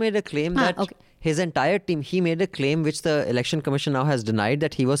also made a claim that his entire team, he made a claim which the Election Commission now has denied,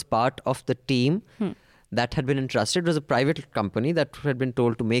 that he was part of the team that had been entrusted. It was a private company that had been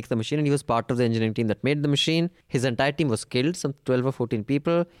told to make the machine, and he was part of the engineering team that made the machine. His entire team was killed, some 12 or 14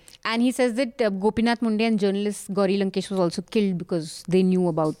 people. And he says that Gopinath Munde and journalist Gauri Lankesh was also killed because they knew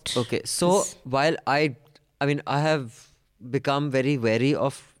about... Okay, so while I have become very wary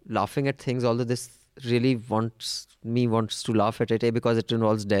of laughing at things, although this really wants to laugh at it, because it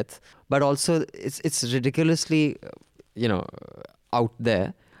involves death. But also, it's ridiculously, out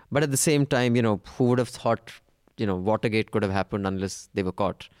there. But at the same time, who would have thought, Watergate could have happened unless they were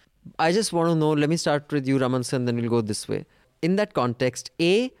caught? I just want to know, let me start with you, Raman, and then we'll go this way. In that context,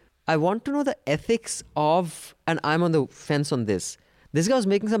 I want to know the ethics of, and I'm on the fence on this. This guy was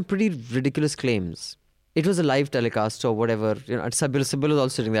making some pretty ridiculous claims. It was a live telecast or whatever. Sybil was also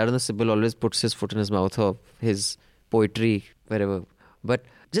sitting there. I don't know, Sybil always puts his foot in his mouth or his poetry, wherever. But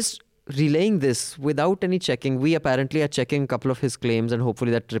just relaying this without any checking. We apparently are checking a couple of his claims, and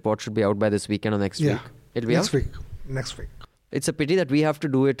hopefully that report should be out by this weekend or next week. It'll be next out? Next week. It's a pity that we have to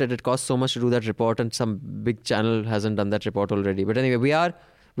do it, and it costs so much to do that report, and some big channel hasn't done that report already. But anyway,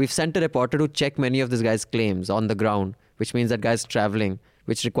 we've sent a reporter to check many of this guy's claims on the ground, which means that guy's traveling,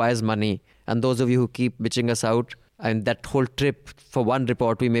 which requires money. And those of you who keep bitching us out, and that whole trip, for one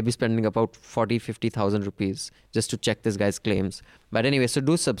report, we may be spending about 40,000-50,000 rupees just to check this guy's claims. But anyway, so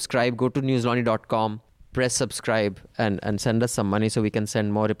do subscribe. Go to newslaundry.com, press subscribe, and send us some money so we can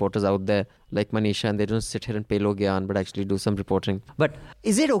send more reporters out there like Manisha, and they don't sit here and pay low gyan, but actually do some reporting. But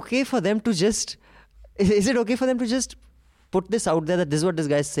is it okay for them to just put this out there, that this is what this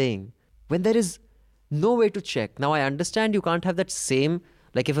guy is saying, when there is no way to check? Now, I understand you can't have that same,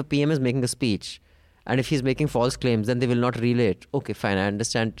 like if a PM is making a speech, and if he's making false claims, then they will not relay it. Okay, fine, I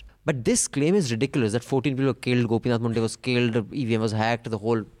understand But this claim is ridiculous that 14 people were killed, Gopinath Munde was killed, EVM was hacked, the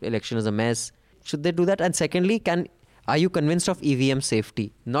whole election is a mess. Should they do that? And secondly, are you convinced of EVM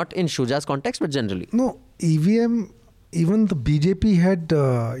safety? Not in Shuja's context, but generally. No, EVM, even the BJP had,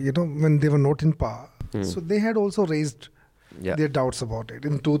 when they were not in power, so they had also raised their doubts about it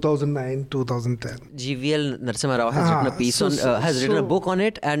in 2009, 2010. GVL Narasimha Rao has written a piece has written a book on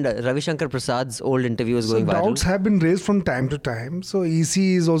it, and Ravi Shankar Prasad's old interview is going viral. Doubts have been raised from time to time. So EC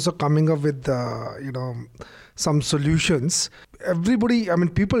is also coming up with, some solutions. Everybody,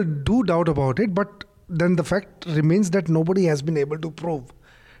 people do doubt about it, but then the fact remains that nobody has been able to prove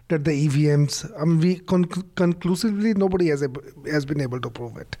that the EVMs, conclusively nobody has been able to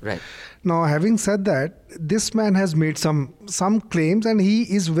prove it. Right. Now, having said that, this man has made some claims, and he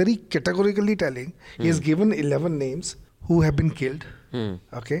is very categorically telling. He has given 11 names who have been killed.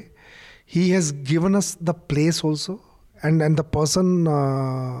 Okay. He has given us the place also, and the person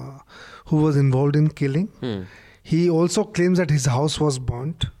who was involved in killing. He also claims that his house was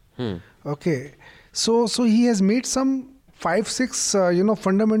burnt. Okay. So he has made some 5-6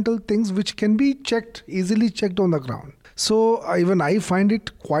 fundamental things which can be easily checked on the ground. So even I find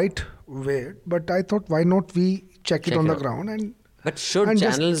it quite weird, but I thought, why not we check it on the ground? But should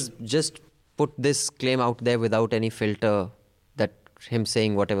channels just put this claim out there without any filter, that him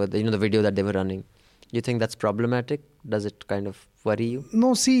saying whatever, the video that they were running? You think that's problematic? Does it kind of worry you?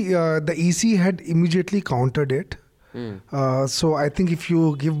 No, see, the EC had immediately countered it. So I think if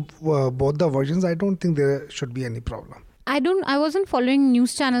you give both the versions, I don't think there should be any problem. I wasn't following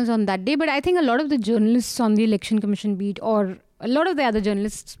news channels on that day, but I think a lot of the journalists on the Election Commission beat, or a lot of the other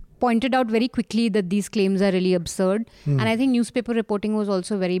journalists, pointed out very quickly that these claims are really absurd. And I think newspaper reporting was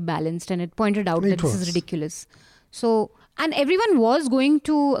also very balanced, and it pointed out that this is ridiculous. So, and everyone was going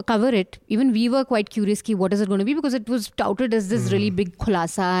to cover it. Even we were quite curious, what is it going to be? Because it was touted as this really big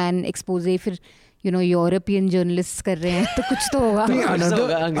khulasa and expose. European journalists kar rahe hain, to kuch to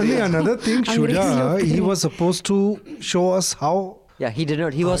hoga. Another thing, Shuja, he was supposed to show us how. Yeah, he did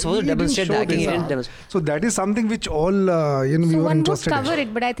not. He was supposed to demonstrate the hacking. He didn't demonstrate. So that is something which all we were interested in. One would cover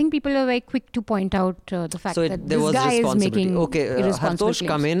it, but I think people are very quick to point out the fact that this guy is making irresponsible Hartosh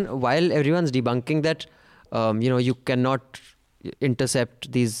come in while everyone's debunking that you cannot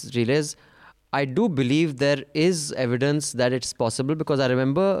intercept these relays. I do believe there is evidence that it's possible, because I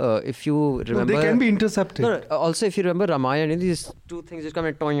remember, if you remember... they can be intercepted. No, also, if you remember Ramayana, these two things just come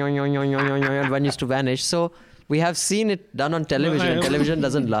and one used to vanish. So we have seen it done on television, and television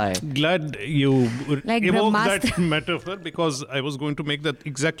doesn't lie. Glad you evoked that metaphor, because I was going to make that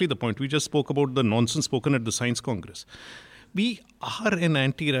exactly the point. We just spoke about the nonsense spoken at the Science Congress. We are an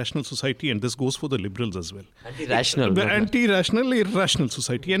anti-rational society, and this goes for the liberals as well. Anti-rational. Anti-rational, irrational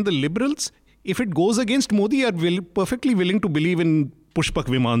society. And the liberals, if it goes against Modi, are perfectly willing to believe in Pushpak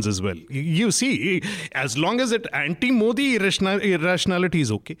Vimans as well. You see, as long as it anti-Modi, irrationality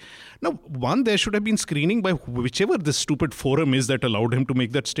is okay. Now, one, there should have been screening by whichever the stupid forum is that allowed him to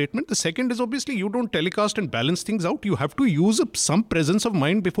make that statement. The second is, obviously, you don't telecast and balance things out. You have to use some presence of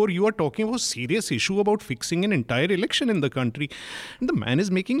mind before you are talking about a serious issue about fixing an entire election in the country. And the man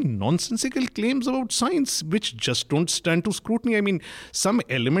is making nonsensical claims about science, which just don't stand to scrutiny. I mean, some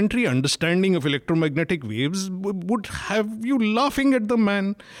elementary understanding of electromagnetic waves would have you laughing at the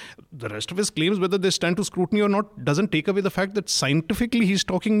man. The rest of his claims, whether they stand to scrutiny or not, doesn't take away the fact that scientifically he's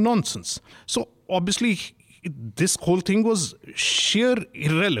talking nonsense. So obviously this whole thing was sheer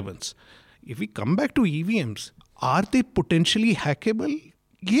irrelevance. If we come back to EVMs, are they potentially hackable?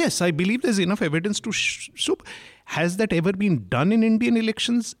 Yes, I believe there's enough evidence to show. Has that ever been done in Indian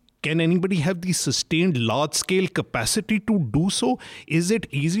elections? Can anybody have the sustained large-scale capacity to do so? Is it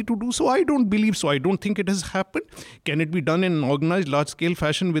easy to do so? I don't believe so. I don't think it has happened. Can it be done in an organized large-scale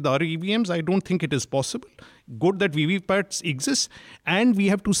fashion with our EVMs? I don't think it is possible. Good that VVPATs exist, and we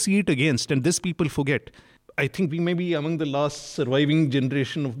have to see it against. And this people forget. I think we may be among the last surviving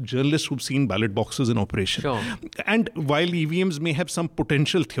generation of journalists who've seen ballot boxes in operation. Sure. And while EVMs may have some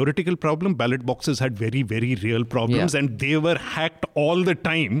potential theoretical problem, ballot boxes had very, very real problems, and they were hacked all the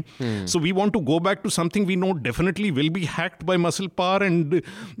time. So we want to go back to something we know definitely will be hacked by muscle power and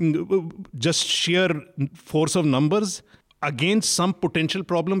just sheer force of numbers against some potential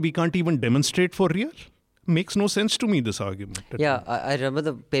problem we can't even demonstrate for real. Makes no sense to me, this argument. Yeah, I remember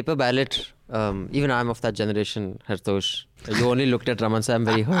the paper ballot. Even I'm of that generation, Hartosh. You only looked at Raman, so I'm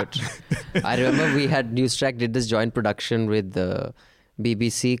very hurt. I remember we had Newstrack did this joint production with the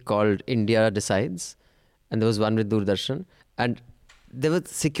BBC called India Decides. And there was one with Doordarshan. And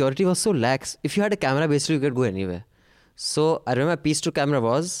security was so lax. If you had a camera, basically you could go anywhere. So I remember my piece to camera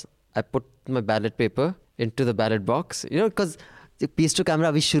was, I put my ballot paper into the ballot box. Because piece to camera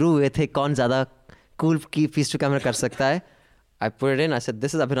अभी शुरू हुए थे, कौन ज़्यादा cool की piece to camera कर सकता है. I put it in. I said,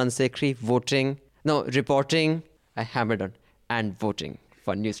 this is Abhinandan Sekhri reporting. I hammered on and voting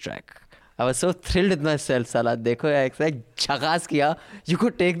for Newstrack. I was so thrilled with myself. Salah, dekho, I jhakas kiya. You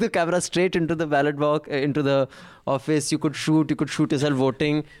could take the camera straight into the ballot box, into the office. You could shoot yourself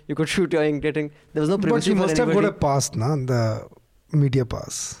voting. You could shoot your getting. There was no privacy. But you must have got a pass, na? The media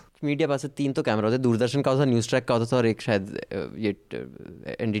pass. Media पास से 3 तो camera होते, दूरदर्शन का होता था, news track का होता था और एक शायद ये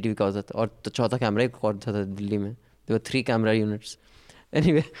NDTV का होता था, और तो चौथा कैमरा एक और था दिल्ली में. There were 3 camera units.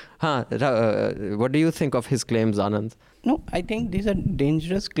 Anyway, what do you think of his claims, Anand? No, I think these are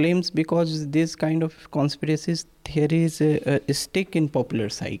dangerous claims because this kind of conspiracies theories stick in popular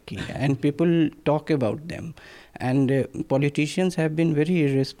psyche and people talk about them. And politicians have been very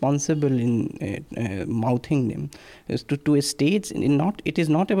irresponsible in mouthing them. To a stage, it is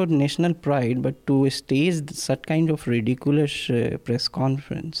not about national pride, but to stage such kind of ridiculous press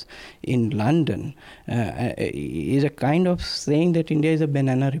conference in London is a kind of saying that India is a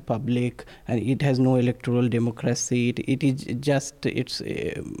banana republic and it has no electoral democracy. It is just its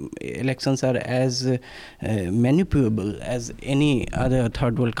elections are as manipulable as any other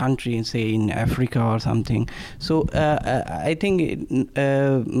third world country, say in Africa or something. So I think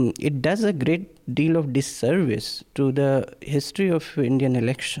it does a great deal of disservice to the history of Indian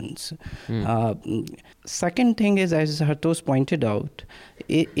elections. Second thing is, as Hartosh pointed out,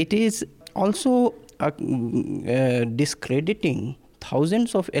 it is also discrediting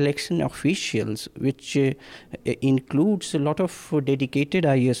thousands of election officials, which includes a lot of dedicated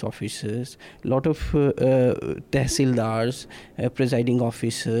IAS officers, a lot of tehsildars, presiding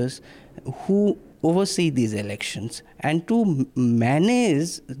officers, who oversee these elections, and to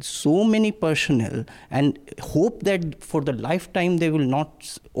manage so many personnel and hope that for the lifetime they will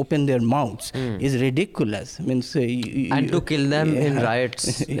not open their mouths is ridiculous. Means and to kill them in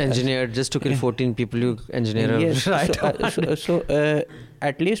riots, engineered just to kill 14 people, you engineer a riot. So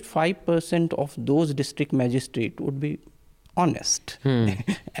at least 5% of those district magistrates would be honest.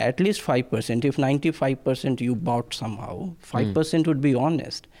 At least 5%. If 95% you bought somehow, 5% would be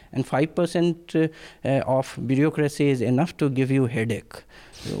honest. And 5% of bureaucracy is enough to give you headache.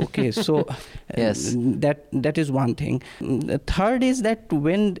 Okay, so yes, that is one thing. The third is that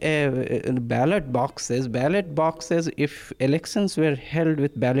when ballot boxes, if elections were held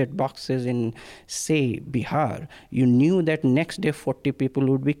with ballot boxes in, say, Bihar, you knew that next day 40 people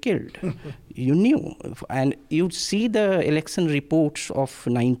would be killed. You knew. And you'd see the election reports of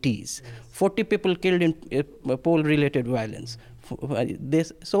 90s. 40 people killed in poll-related violence.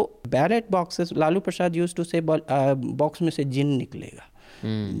 So ballot boxes, Lalu Prasad used to say, box mein se jinn niklega.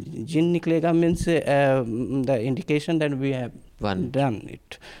 Jinn niklega means the indication that we have done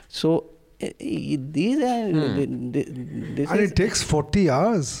it. So these are... and it takes 40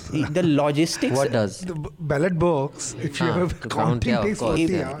 hours. The logistics... What does? The ballot box, if you have counting, takes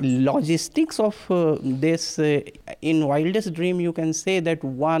 40 hours. Logistics of this, in wildest dream, you can say that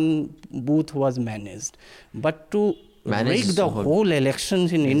one booth was managed. But to rig the whole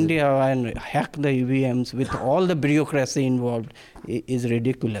elections in India and hack the EVMs with all the bureaucracy involved is a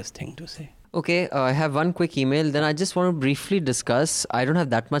ridiculous thing to say. Okay, I have one quick email. Then I just want to briefly discuss. I don't have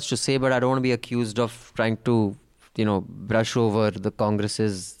that much to say, but I don't want to be accused of trying to, brush over the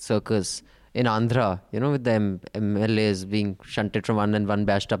Congress's circus in Andhra, with the MLAs being shunted from one and one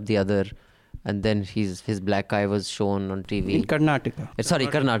bashed up the other. And then his black eye was shown on TV. In Karnataka. Sorry,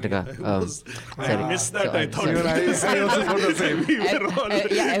 Karnataka. I missed that. I thought I also thought the same.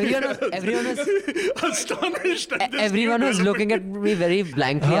 Everyone was astonished. Everyone was looking at me very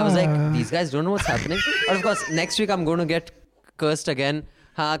blankly. I was like, these guys don't know what's happening. But of course, next week I'm going to get cursed again.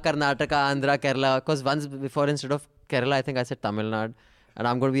 Karnataka, Andhra, Kerala. Because once before, instead of Kerala, I think I said Tamil Nadu. And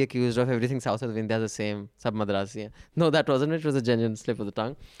I'm going to be accused of everything south of India is the same, sub Madrasi. No, that wasn't it. It was a genuine slip of the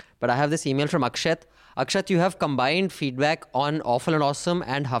tongue. But I have this email from Akshat. Akshat, you have combined feedback on Awful and Awesome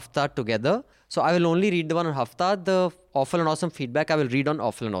and Hafta together. So I will only read the one on Hafta. The Awful and Awesome feedback I will read on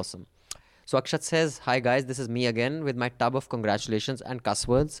Awful and Awesome. So Akshat says, hi guys, this is me again with my tub of congratulations and cuss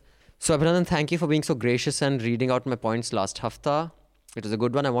words. So Abhinandan, thank you for being so gracious and reading out my points last Hafta. It was a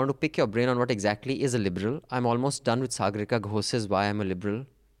good one. I want to pick your brain on what exactly is a liberal. I'm almost done with Sagarika Ghose's Why I'm a Liberal.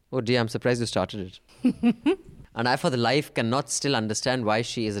 Oh dear, I'm surprised you started it. And I for the life cannot still understand why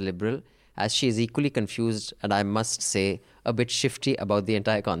she is a liberal, as she is equally confused and I must say a bit shifty about the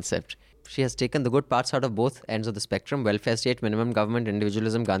entire concept. She has taken the good parts out of both ends of the spectrum: welfare state, minimum government,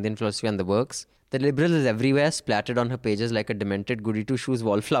 individualism, Gandhian philosophy and the works. The liberal is everywhere, splattered on her pages like a demented goody two-shoes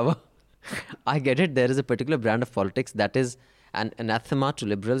wallflower. I get it, there is a particular brand of politics that is an anathema to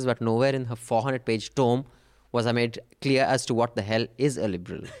liberals, but nowhere in her 400-page tome was I made clear as to what the hell is a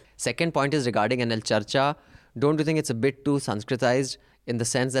liberal. Second point is regarding NL Charcha. Don't you think it's a bit too Sanskritized in the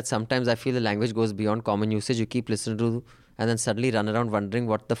sense that sometimes I feel the language goes beyond common usage? You keep listening to and then suddenly run around wondering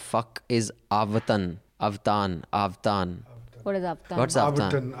what the fuck is Avatan. What is Avatan? What's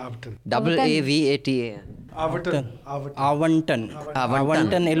Avatan? Avatan. Double A-V-A-T-A-N. Avantan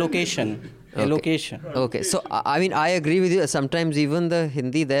allocation. Okay. Allocation. Okay, so I mean, I agree with you. Sometimes even the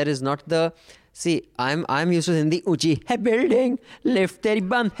Hindi there is not the. See, I'm used to Hindi. Uchi hai building, lift teri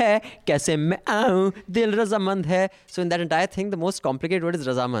band hai, kaise main aau, dil razamand hai. So in that entire thing, the most complicated word is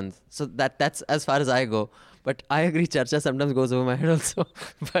razamand. So that's as far as I go. But I agree, Charcha sometimes goes over my head also.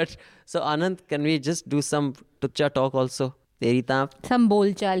 But so Anand, can we just do some Tucha talk also? Teri taap. Some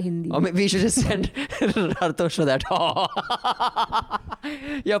bolchal Hindi. Or maybe we should just send Hartosh for that.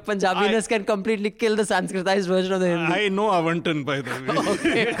 Your Punjabiness can completely kill the Sanskritized version of the Hindi. I know Avantan, by the way.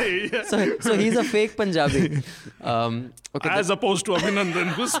 Okay. So he's a fake Punjabi. Okay. As opposed to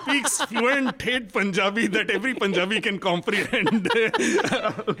Abhinandan, who speaks fluent hate Punjabi that every Punjabi can comprehend.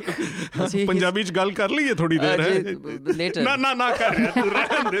 Punjabi ch gal kar liye thodi der hai. Later. Na kar raha tu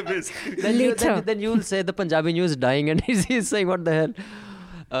rahan de basically. Then you'll say the Punjabi news is dying and he's saying what the hell.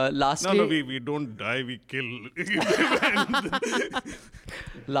 Lastly, No, we don't die, we kill.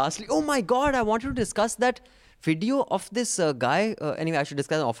 Lastly, oh my God, I wanted to discuss that video of this guy. Anyway, I should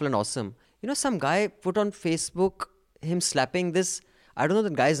discuss Awful and Awesome. You know, some guy put on Facebook him slapping this. I don't know the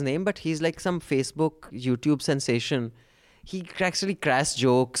guy's name, but he's like some Facebook, YouTube sensation. He actually cracks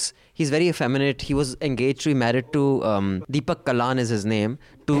jokes. He's very effeminate. He was engaged to be married to Deepak Kalan is his name.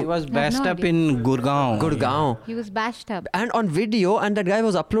 He was bashed up in Gurgaon. He was bashed up. And on video, and that guy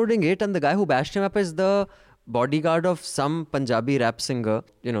was uploading it, and the guy who bashed him up is the bodyguard of some Punjabi rap singer.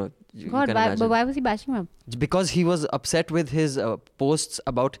 You know, God, but why was he bashing him up? Because he was upset with his posts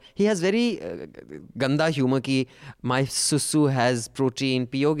about, he has very ganda humor ki, my susu has protein,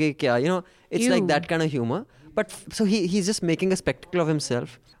 piyoge kya, you know, it's like that kind of humor. But so he's just making a spectacle of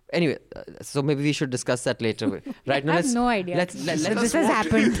himself. Anyway, so maybe we should discuss that later. Right now, I have no idea. Let's This has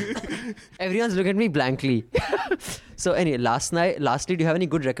happened. Everyone's looking at me blankly. So anyway, lastly, do you have any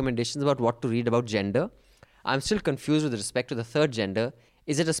good recommendations about what to read about gender? I'm still confused with respect to the third gender.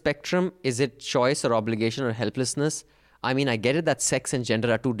 Is it a spectrum? Is it choice or obligation or helplessness? I mean, I get it that sex and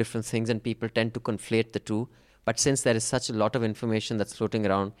gender are two different things and people tend to conflate the two. But since there is such a lot of information that's floating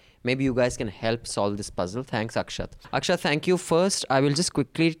around, maybe you guys can help solve this puzzle. Thanks, Akshat. Akshat, thank you. First, I will just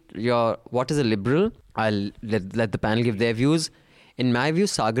quickly, what is a liberal? I'll let the panel give their views. In my view,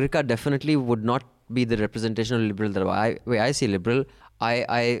 Sagarika definitely would not be the representation of liberal. The way I see liberal,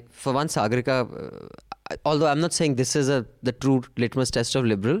 I for one, Sagarika, although I'm not saying this is the true litmus test of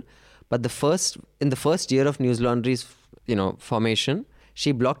liberal, but in the first year of News Laundry's formation,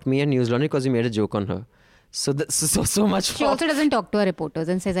 she blocked me and News Laundry because we made a joke on her. So much. She also doesn't talk to her reporters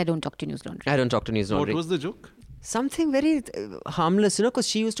and says, I don't talk to News Laundry. I don't talk to News Laundry. What was the joke? Something very harmless, because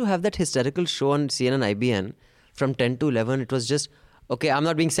she used to have that hysterical show on CNN IBN from 10 to 11. It was just, okay, I'm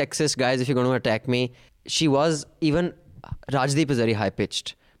not being sexist, guys, if you're going to attack me. She was even, Rajdeep is very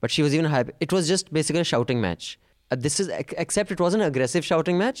high-pitched, but she was even high. It was just basically a shouting match. Except it wasn't an aggressive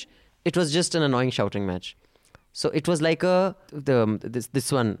shouting match. It was just an annoying shouting match. So it was like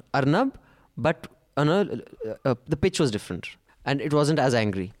this one, Arnab, but the pitch was different and it wasn't as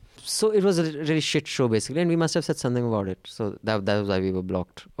angry. So it was a really shit show basically, and we must have said something about it. So that was why we were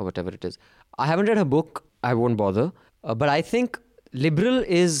blocked or whatever it is. I haven't read her book. I won't bother. But I think liberal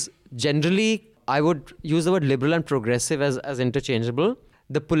is generally, I would use the word liberal and progressive as interchangeable.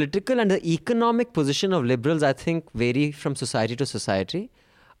 The political and the economic position of liberals, I think, vary from society to society.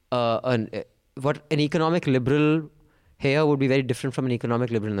 What an economic liberal here would be very different from an economic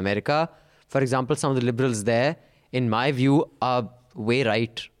liberal in America. For example, some of the liberals there, in my view, are way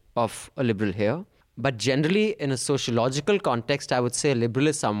right of a liberal here. But generally, in a sociological context, I would say a liberal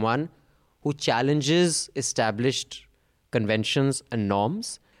is someone who challenges established conventions and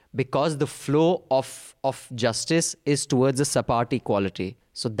norms because the flow of justice is towards a sapart equality.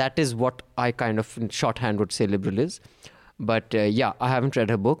 So that is what I kind of, in shorthand, would say liberal is. But I haven't read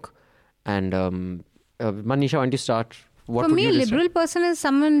her book. And Manisha, why don't you start? For me, a liberal person is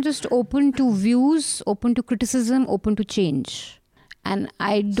someone just open to views, open to criticism, open to change. And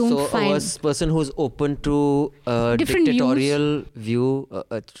I don't find... So a person who's open to dictatorial view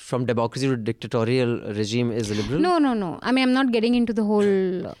from democracy to dictatorial regime is a liberal? No. I mean, I'm not getting into the whole...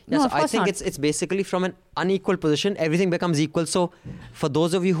 No, of course I think not. It's basically from an unequal position, everything becomes equal. So for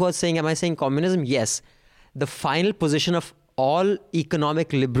those of you who are saying, am I saying communism? Yes. The final position of all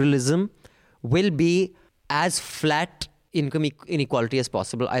economic liberalism will be as flat income inequality as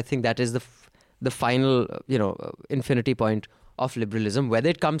possible. I think that is the final, infinity point of liberalism, whether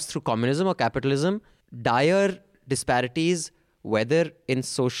it comes through communism or capitalism. Dire disparities, whether in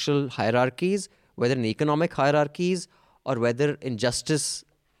social hierarchies, whether in economic hierarchies, or whether in justice,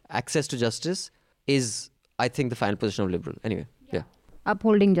 access to justice, is, I think, the final position of liberal. Anyway, yeah.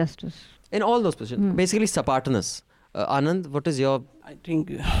 Upholding justice. In all those positions. Basically, Sapartanus. Anand, what is your... I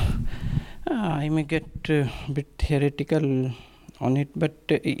think I may get a bit theoretical on it, but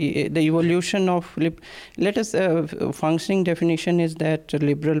the evolution of let us functioning definition is that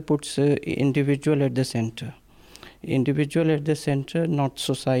liberal puts individual at the center. Individual at the center, not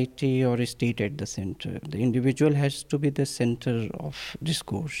society or state at the center. The individual has to be the center of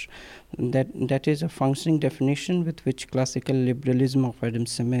discourse. That is a functioning definition with which classical liberalism of Adam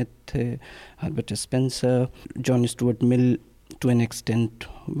Smith, Herbert Spencer, John Stuart Mill to an extent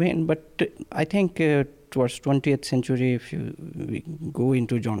went. But I think towards 20th century, if we go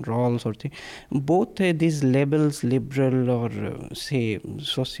into John Rawls or thing, both these labels, liberal or say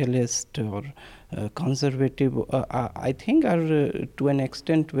socialist or conservative, I think are to an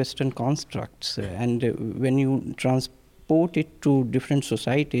extent Western constructs. And when you transport it to different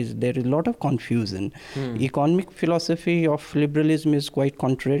societies, there is a lot of confusion. Economic philosophy of liberalism is quite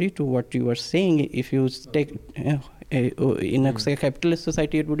contrary to what you are saying. If you take... in a capitalist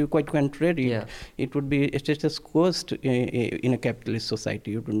society, it would be quite contrary. Yeah. It would be status quo in a capitalist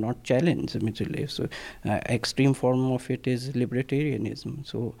society. You do not challenge materially. So, extreme form of it is libertarianism.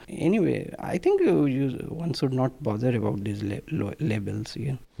 So, anyway, I think one should not bother about these labels.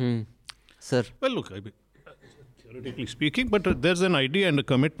 Yeah. Sir? Well, look, theoretically speaking, but there's an idea and a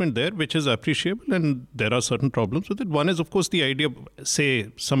commitment there which is appreciable, and there are certain problems with it. One is, of course, the idea of,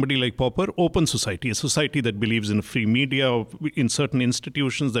 say, somebody like Popper, open society, a society that believes in free media, or in certain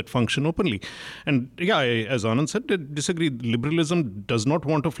institutions that function openly. And yeah, as Anand said, I disagree. Liberalism does not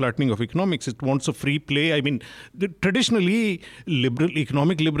want a flattening of economics. It wants a free play. I mean, traditionally,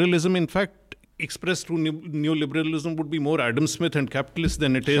 economic liberalism, in fact, expressed through neoliberalism would be more Adam Smith and capitalist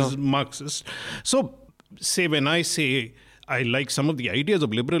than it is Marxist. So, say when I say I like some of the ideas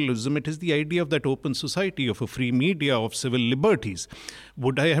of liberalism, it is the idea of that open society, of a free media, of civil liberties.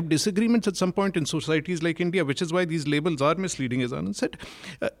 Would I have disagreements at some point in societies like India, which is why these labels are misleading, as Anand said,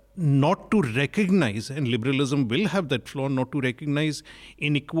 not to recognize, and liberalism will have that flaw, not to recognize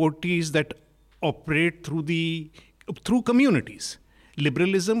inequalities that operate through communities.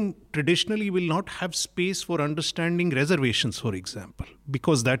 Liberalism traditionally will not have space for understanding reservations, for example,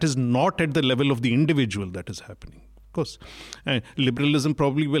 because that is not at the level of the individual that is happening. Of course, liberalism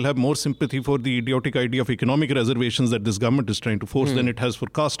probably will have more sympathy for the idiotic idea of economic reservations that this government is trying to force than it has for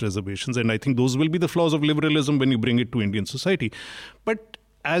caste reservations. And I think those will be the flaws of liberalism when you bring it to Indian society. But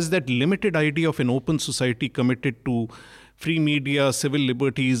as that limited idea of an open society committed to free media, civil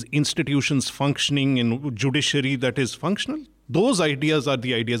liberties, institutions functioning, and judiciary that is functional, those ideas are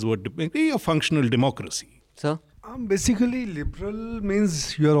the ideas of a functional democracy. Sir? Basically, liberal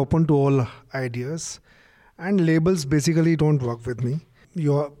means you are open to all ideas, and labels basically don't work with me.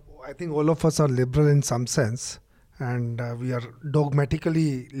 I think all of us are liberal in some sense, and we are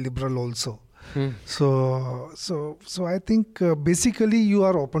dogmatically liberal also. So I think basically you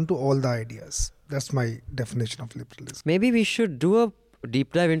are open to all the ideas. That's my definition of liberalism. Maybe we should do a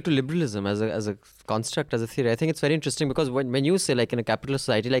deep dive into liberalism as a construct, as a theory. I think it's very interesting because when you say, like, in a capitalist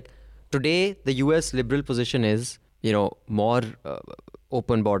society, like today the US liberal position is, more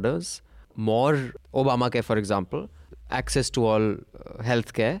open borders, more Obamacare, for example, access to all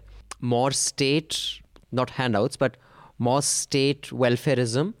healthcare, more state, not handouts, but more state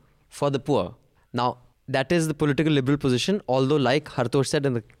welfareism for the poor. Now, that is the political liberal position, although, like Hartosh said,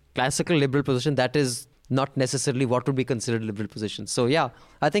 in the classical liberal position, that is not necessarily what would be considered liberal position. So yeah,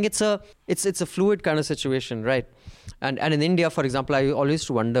 I think it's a fluid kind of situation, right? And in India, for example, I always used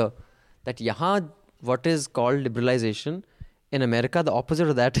to wonder that yahan what is called liberalization, in America the opposite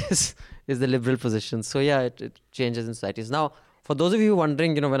of that is the liberal position. So yeah, it changes in societies. Now, for those of you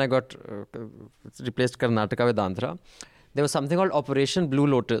wondering, when I got replaced Karnataka with Andhra, there was something called Operation Blue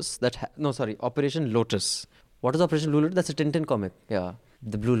Lotus. Operation Lotus. What is Operation Blue Lotus? That's a Tintin comic. Yeah,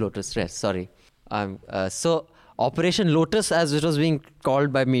 the Blue Lotus. Yes, sorry. So Operation Lotus, as it was being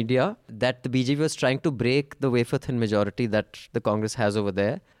called by media, that the BJP was trying to break the wafer-thin majority that the Congress has over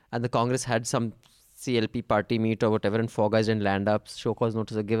there. And the Congress had some CLP party meet or whatever, and four guys didn't land up. Show cause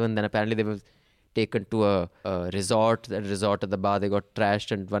notice were given. Then apparently they were taken to a resort. That resort at the bar, they got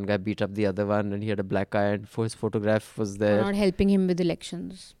trashed, and one guy beat up the other one, and he had a black eye, and his photograph was there. Not helping him with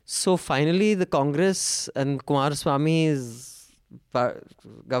elections. So finally, the Congress and Kumaraswamy's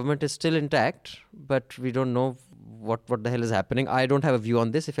government is still intact, but we don't know what the hell is happening. I don't have a view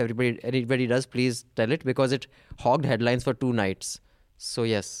on this. If anybody does, please tell it, because it hogged headlines for 2 nights. So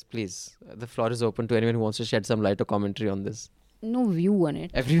yes, please, the floor is open to anyone who wants to shed some light or commentary on this. No view on it.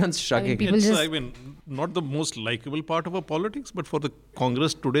 Everyone's shrugging. Not the most likable part of our politics, but for the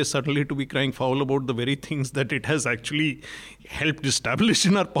Congress today suddenly to be crying foul about the very things that it has actually helped establish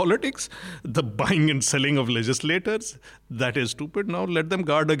in our politics, the buying and selling of legislators, that is stupid. Now let them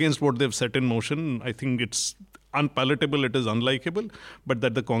guard against what they've set in motion. I think it's unpalatable, it is unlikable, but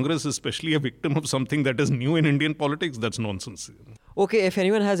that the Congress is especially a victim of something that is new in Indian politics, that's nonsense. Okay, if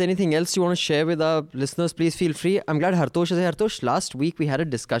anyone has anything else you want to share with our listeners, please feel free. I'm glad Hartosh is here. Hartosh, last week we had a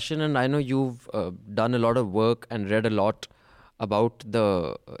discussion, and I know you've done a lot of work and read a lot about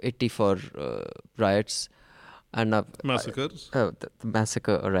the 84 riots and massacres. The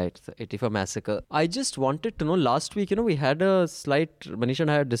massacre, right? The 84 massacre. I just wanted to know, last week, we had a slight, Manish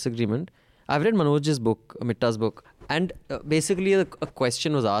and I had a disagreement. I've read Manoj's book, Mitta's book, and basically a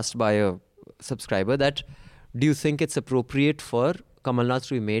question was asked by a subscriber that, do you think it's appropriate for Kamal Nath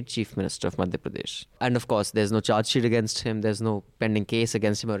to be made Chief Minister of Madhya Pradesh? And of course, there's no charge sheet against him, there's no pending case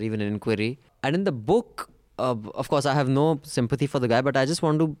against him or even an inquiry. And in the book, of course, I have no sympathy for the guy, but I just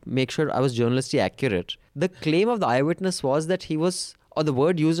want to make sure I was journalistically accurate. The claim of the eyewitness was that he was, or the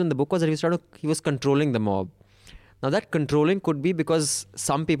word used in the book was that he was controlling the mob. Now that controlling could be because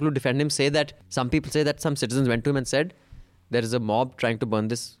some people who defend him say that, some people say that some citizens went to him and said, there is a mob trying to burn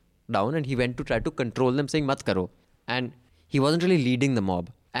this down, and he went to try to control them, saying mat karo, and he wasn't really leading the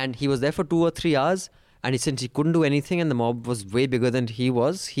mob, and he was there for 2 or 3 hours, and since he couldn't do anything and the mob was way bigger than he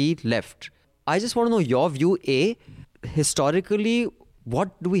was, he left. I just want to know your view. Historically,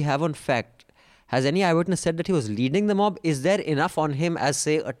 what do we have on fact? Has any eyewitness said that he was leading the mob? Is there enough on him as,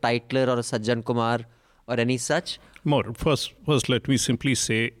 say, a Titler or a Sajjan Kumar or any such? More. First, let me simply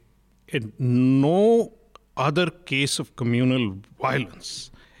say, in no other case of communal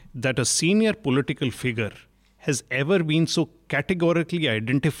violence that a senior political figure has ever been so categorically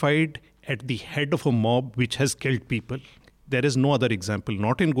identified at the head of a mob which has killed people. There is no other example,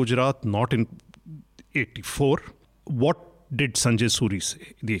 not in Gujarat, not in 84. What did Sanjay Suri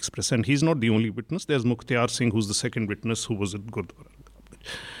say, the Express? And he's not the only witness. There's Mukhtiar Singh, who's the second witness, who was at Gurdwara.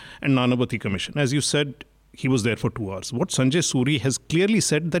 And Nanavati Commission. As you said, he was there for 2 hours. What Sanjay Suri has clearly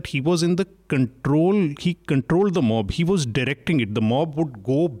said that he was in the control, he controlled the mob, he was directing it. The mob would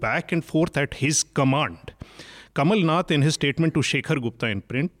go back and forth at his command. Kamal Nath, in his statement to Shekhar Gupta in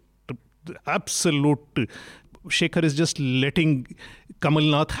print, absolute, Shekhar is just letting Kamal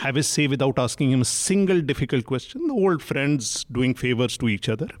Nath have his say without asking him a single difficult question. The old friends doing favors to each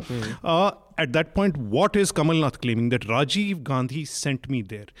other. At that point, what is Kamal Nath claiming? That Rajiv Gandhi sent me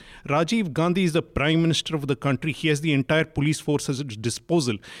there. Rajiv Gandhi is the Prime Minister of the country. He has the entire police force at his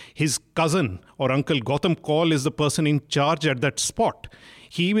disposal. His cousin or uncle Gautam Kaul is the person in charge at that spot.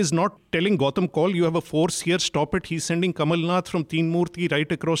 He is not telling Gautam Kaul, you have a force here, stop it. He's sending Kamal Nath from Teen Murti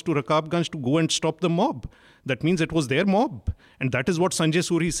right across to Rakabganj to go and stop the mob. That means it was their mob. And that is what Sanjay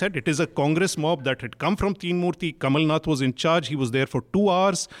Suri said. It is a Congress mob that had come from Teen Murti. Kamal Nath was in charge. He was there for 2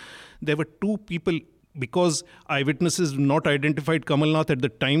 hours. There were 2 people, because eyewitnesses not identified Kamal Nath at the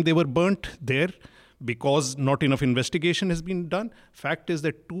time they were burnt there, because not enough investigation has been done. Fact is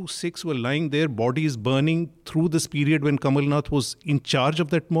that 2 Sikhs were lying there, bodies burning through this period when Kamal Nath was in charge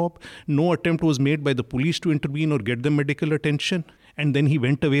of that mob. No attempt was made by the police to intervene or get them medical attention. And then he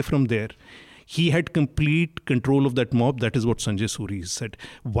went away from there. He had complete control of that mob. That is what Sanjay Suri said.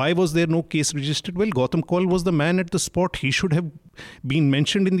 Why was there no case registered? Well, Gautam Kaul was the man at the spot. He should have been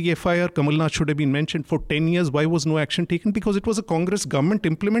mentioned in the FIR. Kamal Nath should have been mentioned. For 10 years, why was no action taken? Because it was a Congress government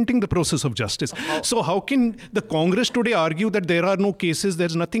implementing the process of justice. So how can the Congress today argue that there are no cases,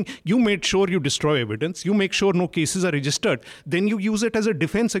 there's nothing? You made sure you destroy evidence. You make sure no cases are registered. Then you use it as a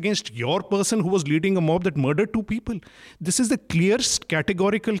defense against your person who was leading a mob that murdered 2 people. This is the clearest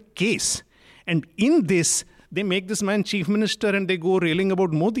categorical case. And in this, they make this man chief minister and they go railing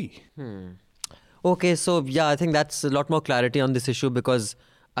about Modi. Okay, so yeah, I think that's a lot more clarity on this issue, because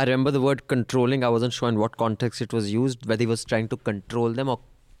I remember the word controlling. I wasn't sure in what context it was used, whether he was trying to control them or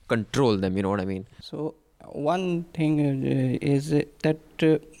control them, you know what I mean? So one thing is that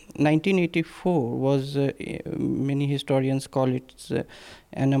 1984 was, many historians call it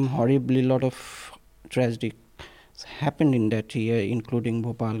annum horribly, lot of tragedy happened in that year, including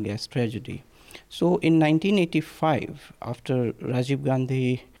Bhopal gas tragedy. So in 1985, after Rajiv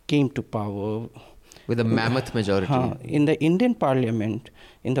Gandhi came to power, with a mammoth majority, in the Indian Parliament,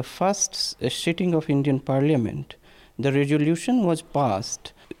 in the first sitting of Indian Parliament, the resolution was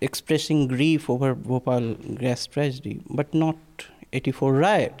passed expressing grief over Bhopal gas tragedy, but not 84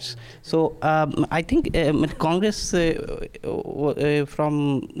 riots. So I think Congress,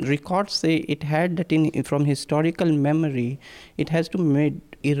 from records, say it had that from historical memory, it has to made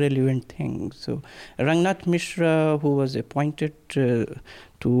irrelevant things. So Rangnath Mishra, who was appointed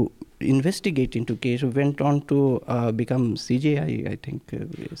to investigate into case, went on to become CJI, I think.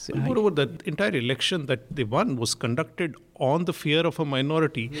 Moreover, the entire election that they won was conducted on the fear of a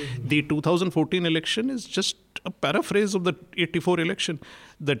minority. Mm-hmm. The 2014 election is just a paraphrase of the 84 election,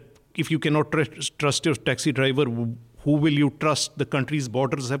 that if you cannot trust your taxi driver, who will you trust? The country's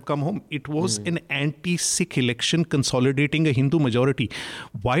borders have come home. It was an anti-Sikh election consolidating a Hindu majority.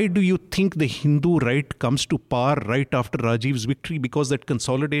 Why do you think the Hindu right comes to power right after Rajiv's victory? Because that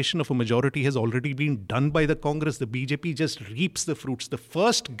consolidation of a majority has already been done by the Congress. The BJP just reaps the fruits. The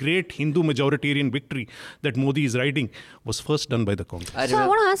first great Hindu majoritarian victory that Modi is riding was first done by the Congress. So I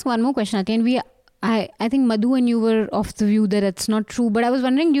want to ask one more question again. I think Madhu and you were of the view that it's not true, but I was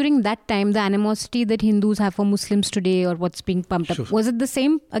wondering during that time, the animosity that Hindus have for Muslims today, or what's being pumped up, was it the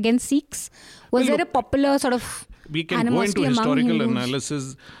same against Sikhs? Was there a popular sort of we can go into historical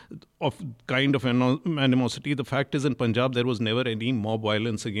analysis of kind of animosity. The fact is, in Punjab, there was never any mob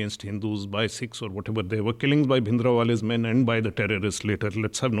violence against Hindus by Sikhs or whatever. There were killings by Bhindranwale's men and by the terrorists later.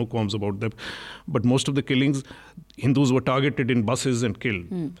 Let's have no qualms about them. But most of the killings, Hindus were targeted in buses and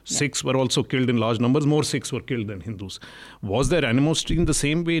killed. Sikhs were also killed in large numbers. More Sikhs were killed than Hindus. Was there animosity in the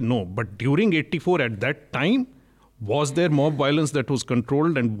same way? No. But during 84, at that time, was there mob violence that was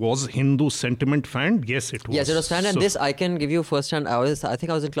controlled, and was Hindu sentiment fanned? Yes, it was. Yes, it was fanned, and this I can give you first hand. I think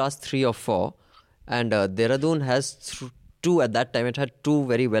I was in class 3 or 4, and Dehradun has two at that time. It had two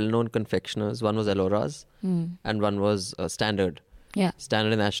very well-known confectioners. One was Elora's, and one was Standard. Yeah.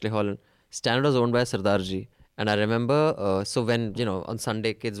 Standard in Ashley Hall. Standard was owned by Sardarji, and I remember. So when on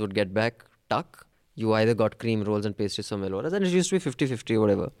Sunday kids would get back tuck, you either got cream rolls and pastries from Elora's, and it used to be 50-50 or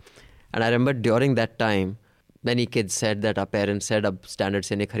whatever. And I remember during that time, many kids said that our parents said, "Ab Standard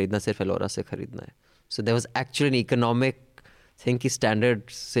se nahi kharidna, sirf Elora se kharidna hai." So there was actually an economic thing ki Standard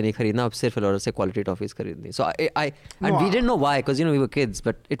se nahi kharidna, ab sirf Elora se quality toffees kharidni. So we didn't know why, because we were kids,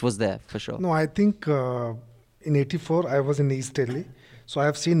 but it was there for sure. No, I think in 84 I was in East Delhi, so I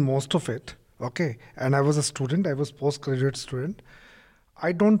have seen most of it. Okay, and I was a student. I was postgraduate student.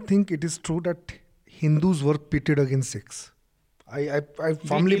 I don't think it is true that Hindus were pitted against Sikhs. I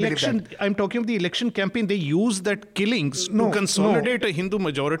firmly believe that. I'm talking of the election campaign. They used that killings to consolidate a Hindu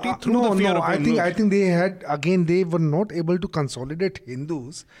majority through the fear of I think they were not able to consolidate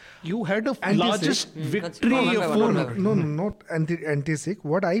Hindus. You had a largest victory of not anti-Sikh.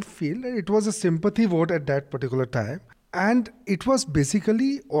 What I feel, it was a sympathy vote at that particular time, and it was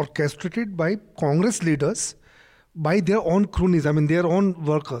basically orchestrated by Congress leaders, by their own cronies. I mean, their own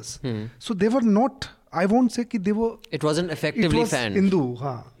workers. So they were not. I won't say that they were... It wasn't effectively fanned. Hindu.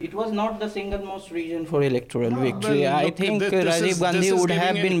 It was not the single most reason for electoral victory. I think Rajiv Gandhi would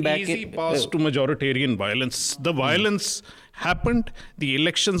have been back... easy pass to majoritarian violence. The violence happened. The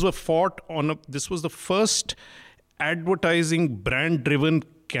elections were fought on... This was the first advertising brand-driven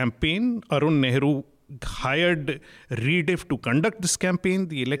campaign. Arun Nehru hired Rediff to conduct this campaign.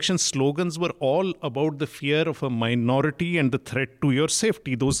 The election slogans were all about the fear of a minority and the threat to your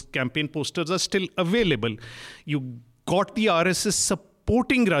safety. Those campaign posters are still available. You got the RSS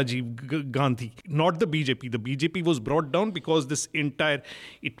supporting Rajiv Gandhi, not the BJP. The BJP was brought down because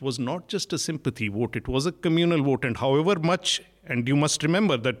it was not just a sympathy vote, it was a communal vote. And however much, and you must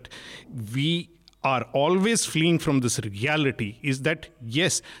remember that we are always fleeing from this reality, is that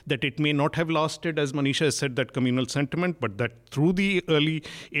yes, that it may not have lasted, as Manisha has said, that communal sentiment, but that through the early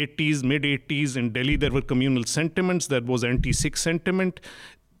 80s, mid 80s in Delhi, there were communal sentiments, there was anti-Sikh sentiment,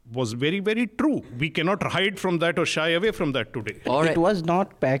 was very, very true. We cannot hide from that or shy away from that today. It was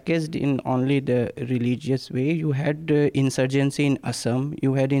not packaged in only the religious way. You had insurgency in Assam,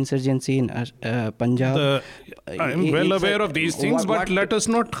 you had insurgency in Punjab. I'm well aware of these things, but let us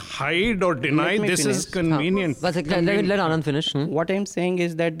not hide or deny this is convenient. Let Anand finish. What I'm saying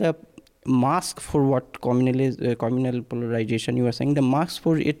is that the mask for what communal polarization you were saying, the mask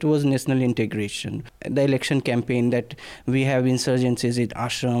for it was national integration. The election campaign that we have insurgencies in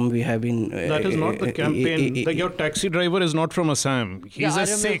Ashram, we have in... that is not the campaign. Your taxi driver is not from Assam. He's a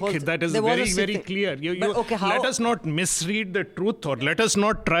Sikh. That is very, very clear. Let us not misread the truth, or let us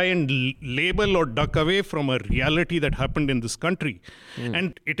not try and label or duck away from a reality that happened in this country.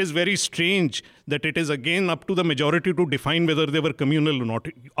 And it is very strange that it is again up to the majority to define whether they were communal or not.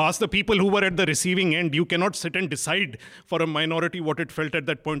 Ask the people who were at the receiving end. You cannot sit and decide for a minority what it felt at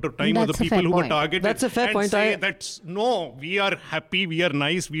that point of time, or the people who were targeted. That's a fair and point. Say no, we are happy, we are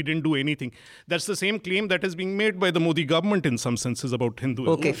nice, we didn't do anything. That's the same claim that is being made by the Modi government in some senses about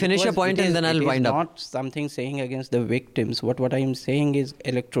Hinduism. Okay, finish your point and then I'll wind up. It is not something saying against the victims. What I am saying is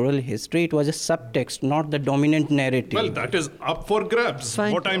electoral history. It was a subtext, not the dominant narrative. Well, that is up for grabs.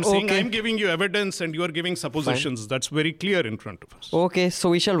 Fine. What I'm saying, Okay. I'm giving you evidence and you are giving suppositions. Fine. That's very clear in front of us. Okay, so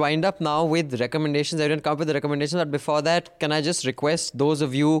we shall wind up now with recommendations. I didn't come up with the recommendations, but before that, can I just request those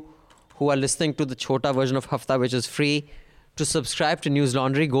of you who are listening to the Chhota version of Hafta, which is free, to subscribe to News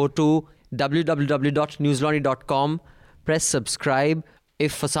Laundry. Go to www.newslaundry.com, press subscribe.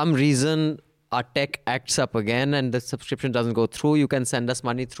 If for some reason our tech acts up again and the subscription doesn't go through, you can send us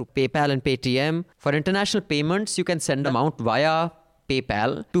money through PayPal and Paytm. For international payments, you can send amount via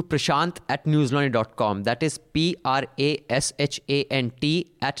PayPal to prashant@newslaundry.com. That is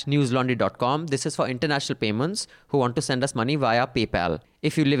prashant@newslaundry.com. This is for international payments who want to send us money via PayPal.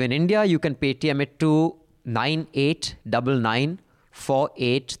 If you live in India, you can Paytm it to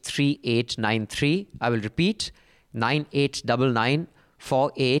 9899483893. I will repeat,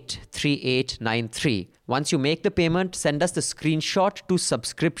 9899483893. Once you make the payment, send us the screenshot to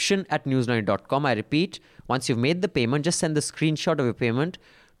subscription@newslaundry.com. I repeat, once you've made the payment, just send the screenshot of your payment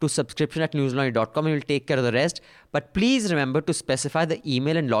to subscription@newslaundry.com and we'll take care of the rest. But please remember to specify the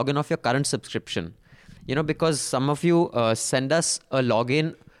email and login of your current subscription. Because some of you send us a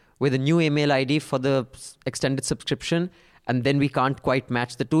login with a new email ID for the extended subscription, and then we can't quite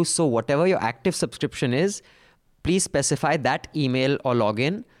match the two. So whatever your active subscription is, please specify that email or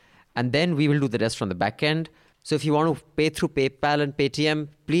login, and then we will do the rest from the back end. So if you want to pay through PayPal and Paytm,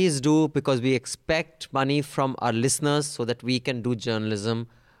 please do, because we expect money from our listeners so that we can do journalism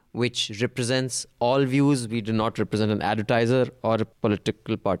which represents all views. We do not represent an advertiser or a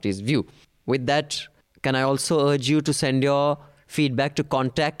political party's view. With that, can I also urge you to send your feedback to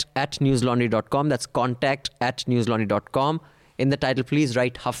contact@newslaundry.com. That's contact@newslaundry.com. In the title, please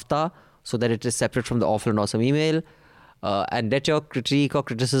write Hafta so that it is separate from the awful and awesome email. And let your critique or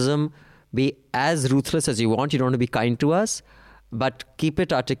criticism be as ruthless as you want. You don't want to be kind to us, but keep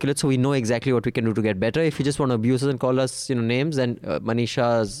it articulate so we know exactly what we can do to get better. If you just want to abuse us and call us names, then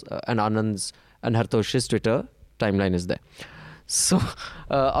Manisha's and Anand's and Hartosh's Twitter timeline is there. So,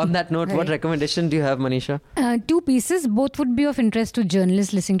 on that note, what recommendation do you have, Manisha? Two pieces. Both would be of interest to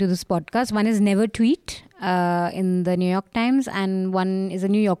journalists listening to this podcast. One is Never Tweet in the New York Times, and one is a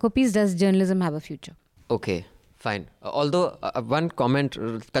New Yorker piece, Does Journalism Have a Future? Okay, fine. Although, one comment,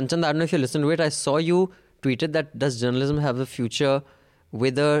 Kanchan, I don't know if you listened to it, I saw you tweeted that does journalism have a future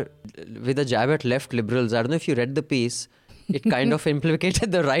with a jab at left liberals. I don't know if you read the piece. It kind of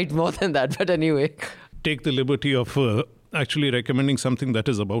implicated the right more than that, but anyway. Take the liberty of actually recommending something that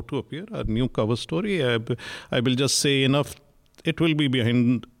is about to appear, a new cover story. I will just say enough. It will be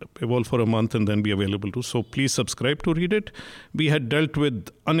behind paywall for a month and then be available too. So please subscribe to read it. We had dealt with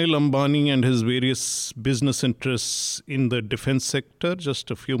Anil Ambani and his various business interests in the defense sector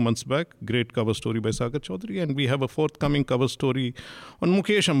just a few months back. Great cover story by Sagar Chaudhary. And we have a forthcoming cover story on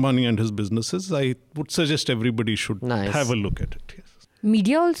Mukesh Ambani and his businesses. I would suggest everybody should have a look at it. Yes.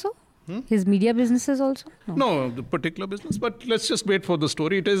 Media also? His media businesses also? No, the particular business, but let's just wait for the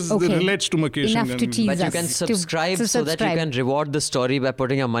story. It is relates to Mukesh. Enough to tease But you can subscribe so that you can reward the story by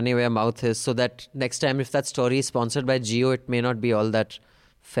putting your money where your mouth is, so that next time if that story is sponsored by Jio, it may not be all that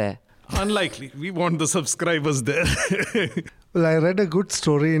fair. Unlikely. We want the subscribers there. Well, I read a good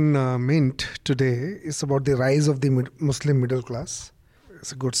story in Mint today. It's about the rise of the Muslim middle class.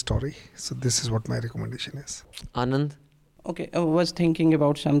 It's a good story. So this is what my recommendation is. Anand? Okay, I was thinking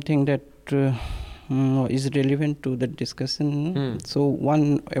about something that is relevant to the discussion. So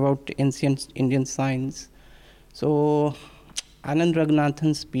one about ancient Indian science. So Anand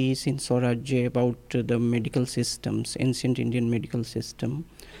Raghunathan's piece in Swarajya about the medical systems, ancient Indian medical system.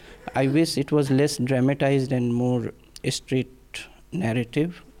 I wish it was less dramatized and more straight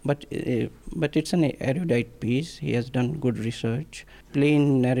narrative. But it's an erudite piece. He has done good research.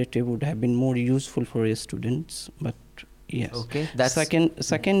 Plain narrative would have been more useful for his students. But yes. Okay.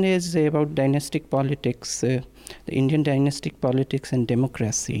 Second is about dynastic politics, the Indian dynastic politics and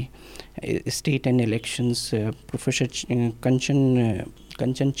democracy, state and elections. Professor Kanchan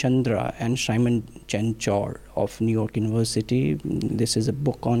Chandra and Simon Chanchor of New York University. This is a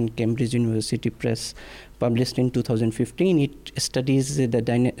book on Cambridge University Press, published in 2015. It studies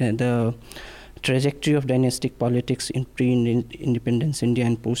the trajectory of dynastic politics in pre-independence India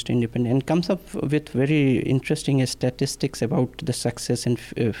and post-independence, and comes up with very interesting statistics about the success and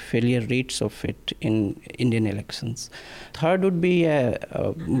failure rates of it in Indian elections. Third would be a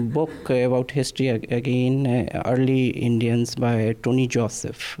book about history, again, Early Indians by Tony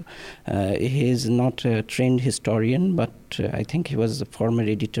Joseph. He is not a trained historian, but I think he was a former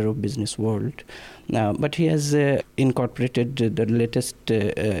editor of Business World. But he has incorporated the latest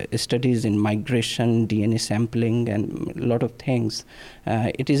studies in migration, DNA sampling, and a lot of things.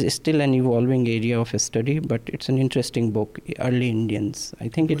 It is still an evolving area of study, but it's an interesting book, Early Indians. I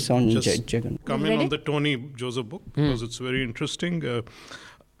think it's on Jagan. Come in on the Tony Joseph book, because it's very interesting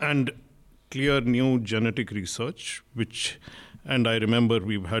and clear new genetic research, and I remember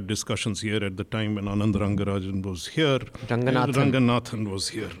we've had discussions here at the time when Anand Rangarajan was here. Ranganathan was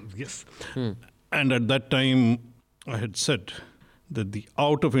here, yes. And at that time, I had said that the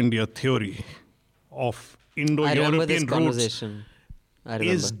out-of-India theory of Indo-European roots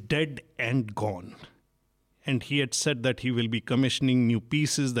is dead and gone. And he had said that he will be commissioning new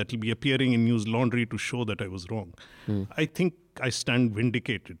pieces that will be appearing in News Laundry to show that I was wrong. I think I stand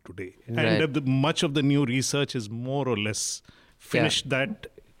vindicated today. Right. And much of the new research is more or less finished.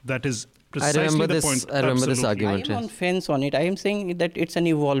 That is precisely the point. I remember this argument. I am on fence on it. I am saying that it's an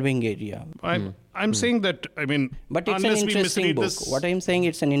evolving area. I'm saying that, but it's an interesting book. What I am saying,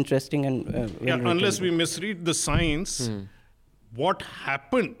 it's an interesting and unless we misread the science, what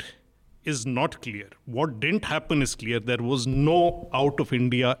happened is not clear. What didn't happen is clear. There was no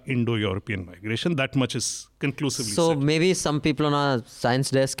out-of-India Indo-European migration. That much is conclusively So said. Maybe some people on our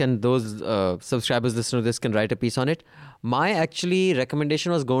science desk and those subscribers listening to this can write a piece on it. My actually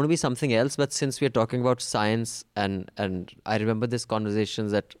recommendation was going to be something else, but since we're talking about science and I remember this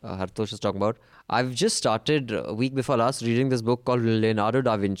conversations that Hartosh was talking about, I've just started a week before last reading this book called Leonardo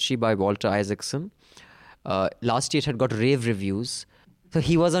da Vinci by Walter Isaacson. Last year it had got rave reviews. So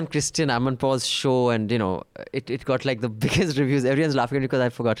he was on Christiane Amanpour's show, and it got like the biggest reviews. Everyone's laughing at me because I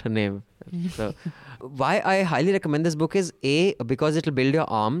forgot her name. So why I highly recommend this book is because it'll build your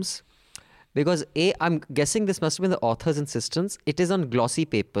arms. Because I'm guessing this must have been the author's insistence. It is on glossy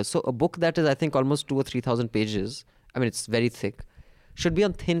paper. So a book that is, I think, almost 2,000 or 3,000 pages. It's very thick. Should be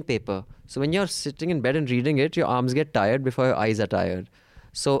on thin paper. So when you're sitting in bed and reading it, your arms get tired before your eyes are tired.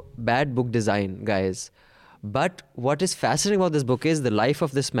 So bad book design, guys. But what is fascinating about this book is the life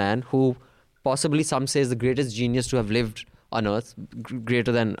of this man who possibly some say is the greatest genius to have lived on earth,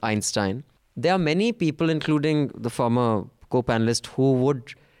 greater than Einstein. There are many people, including the former co-panelist, who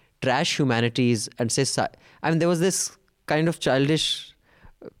would trash humanities and say, there was this kind of childish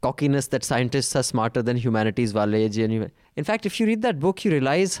cockiness that scientists are smarter than humanities. In fact, if you read that book, you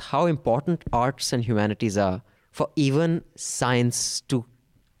realize how important arts and humanities are for even science to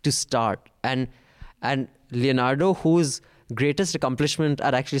start. And Leonardo, whose greatest accomplishment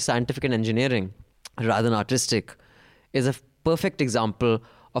are actually scientific and engineering rather than artistic, is a perfect example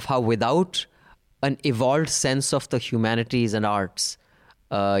of how without an evolved sense of the humanities and arts,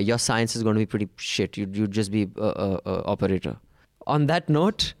 your science is going to be pretty shit. You'd just be a operator. On that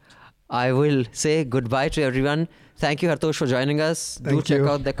note, I will say goodbye to everyone. Thank you, Hartosh, for joining us. Do check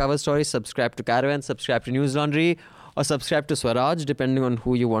out the cover story. Subscribe to Caravan, subscribe to News Laundry, or subscribe to Swaraj, depending on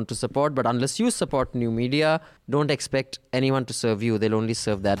who you want to support. But unless you support new media, don't expect anyone to serve you. They'll only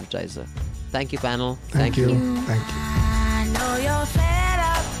serve the advertiser. Thank you, panel. Thank you. Thank you. I know you're fed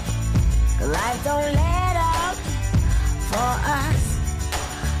up. Life don't let up for us.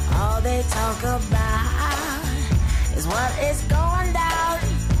 All they talk about is what is going down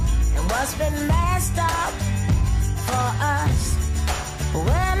and what's been messed up for us.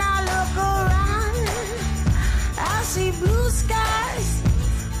 When I look around, I see blue skies,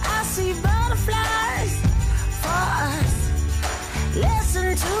 I see butterflies for us.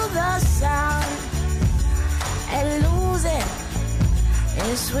 Listen to the sound and lose it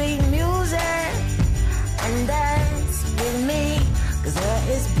in sweet music and dance with me. 'Cause there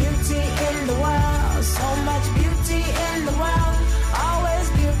is beauty in the world, so much beauty in the world, always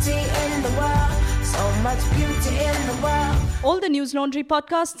beauty in the world, so much beauty in the world. All the News Laundry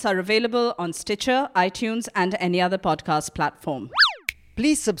podcasts are available on Stitcher, iTunes, and any other podcast platform.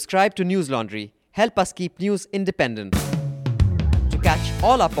 Please subscribe to News Laundry. Help us keep news independent. To catch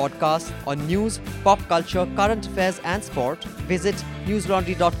all our podcasts on news, pop culture, current affairs, and sport, visit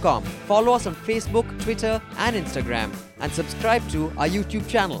newslaundry.com. Follow us on Facebook, Twitter, and Instagram, and subscribe to our YouTube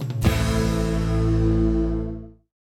channel.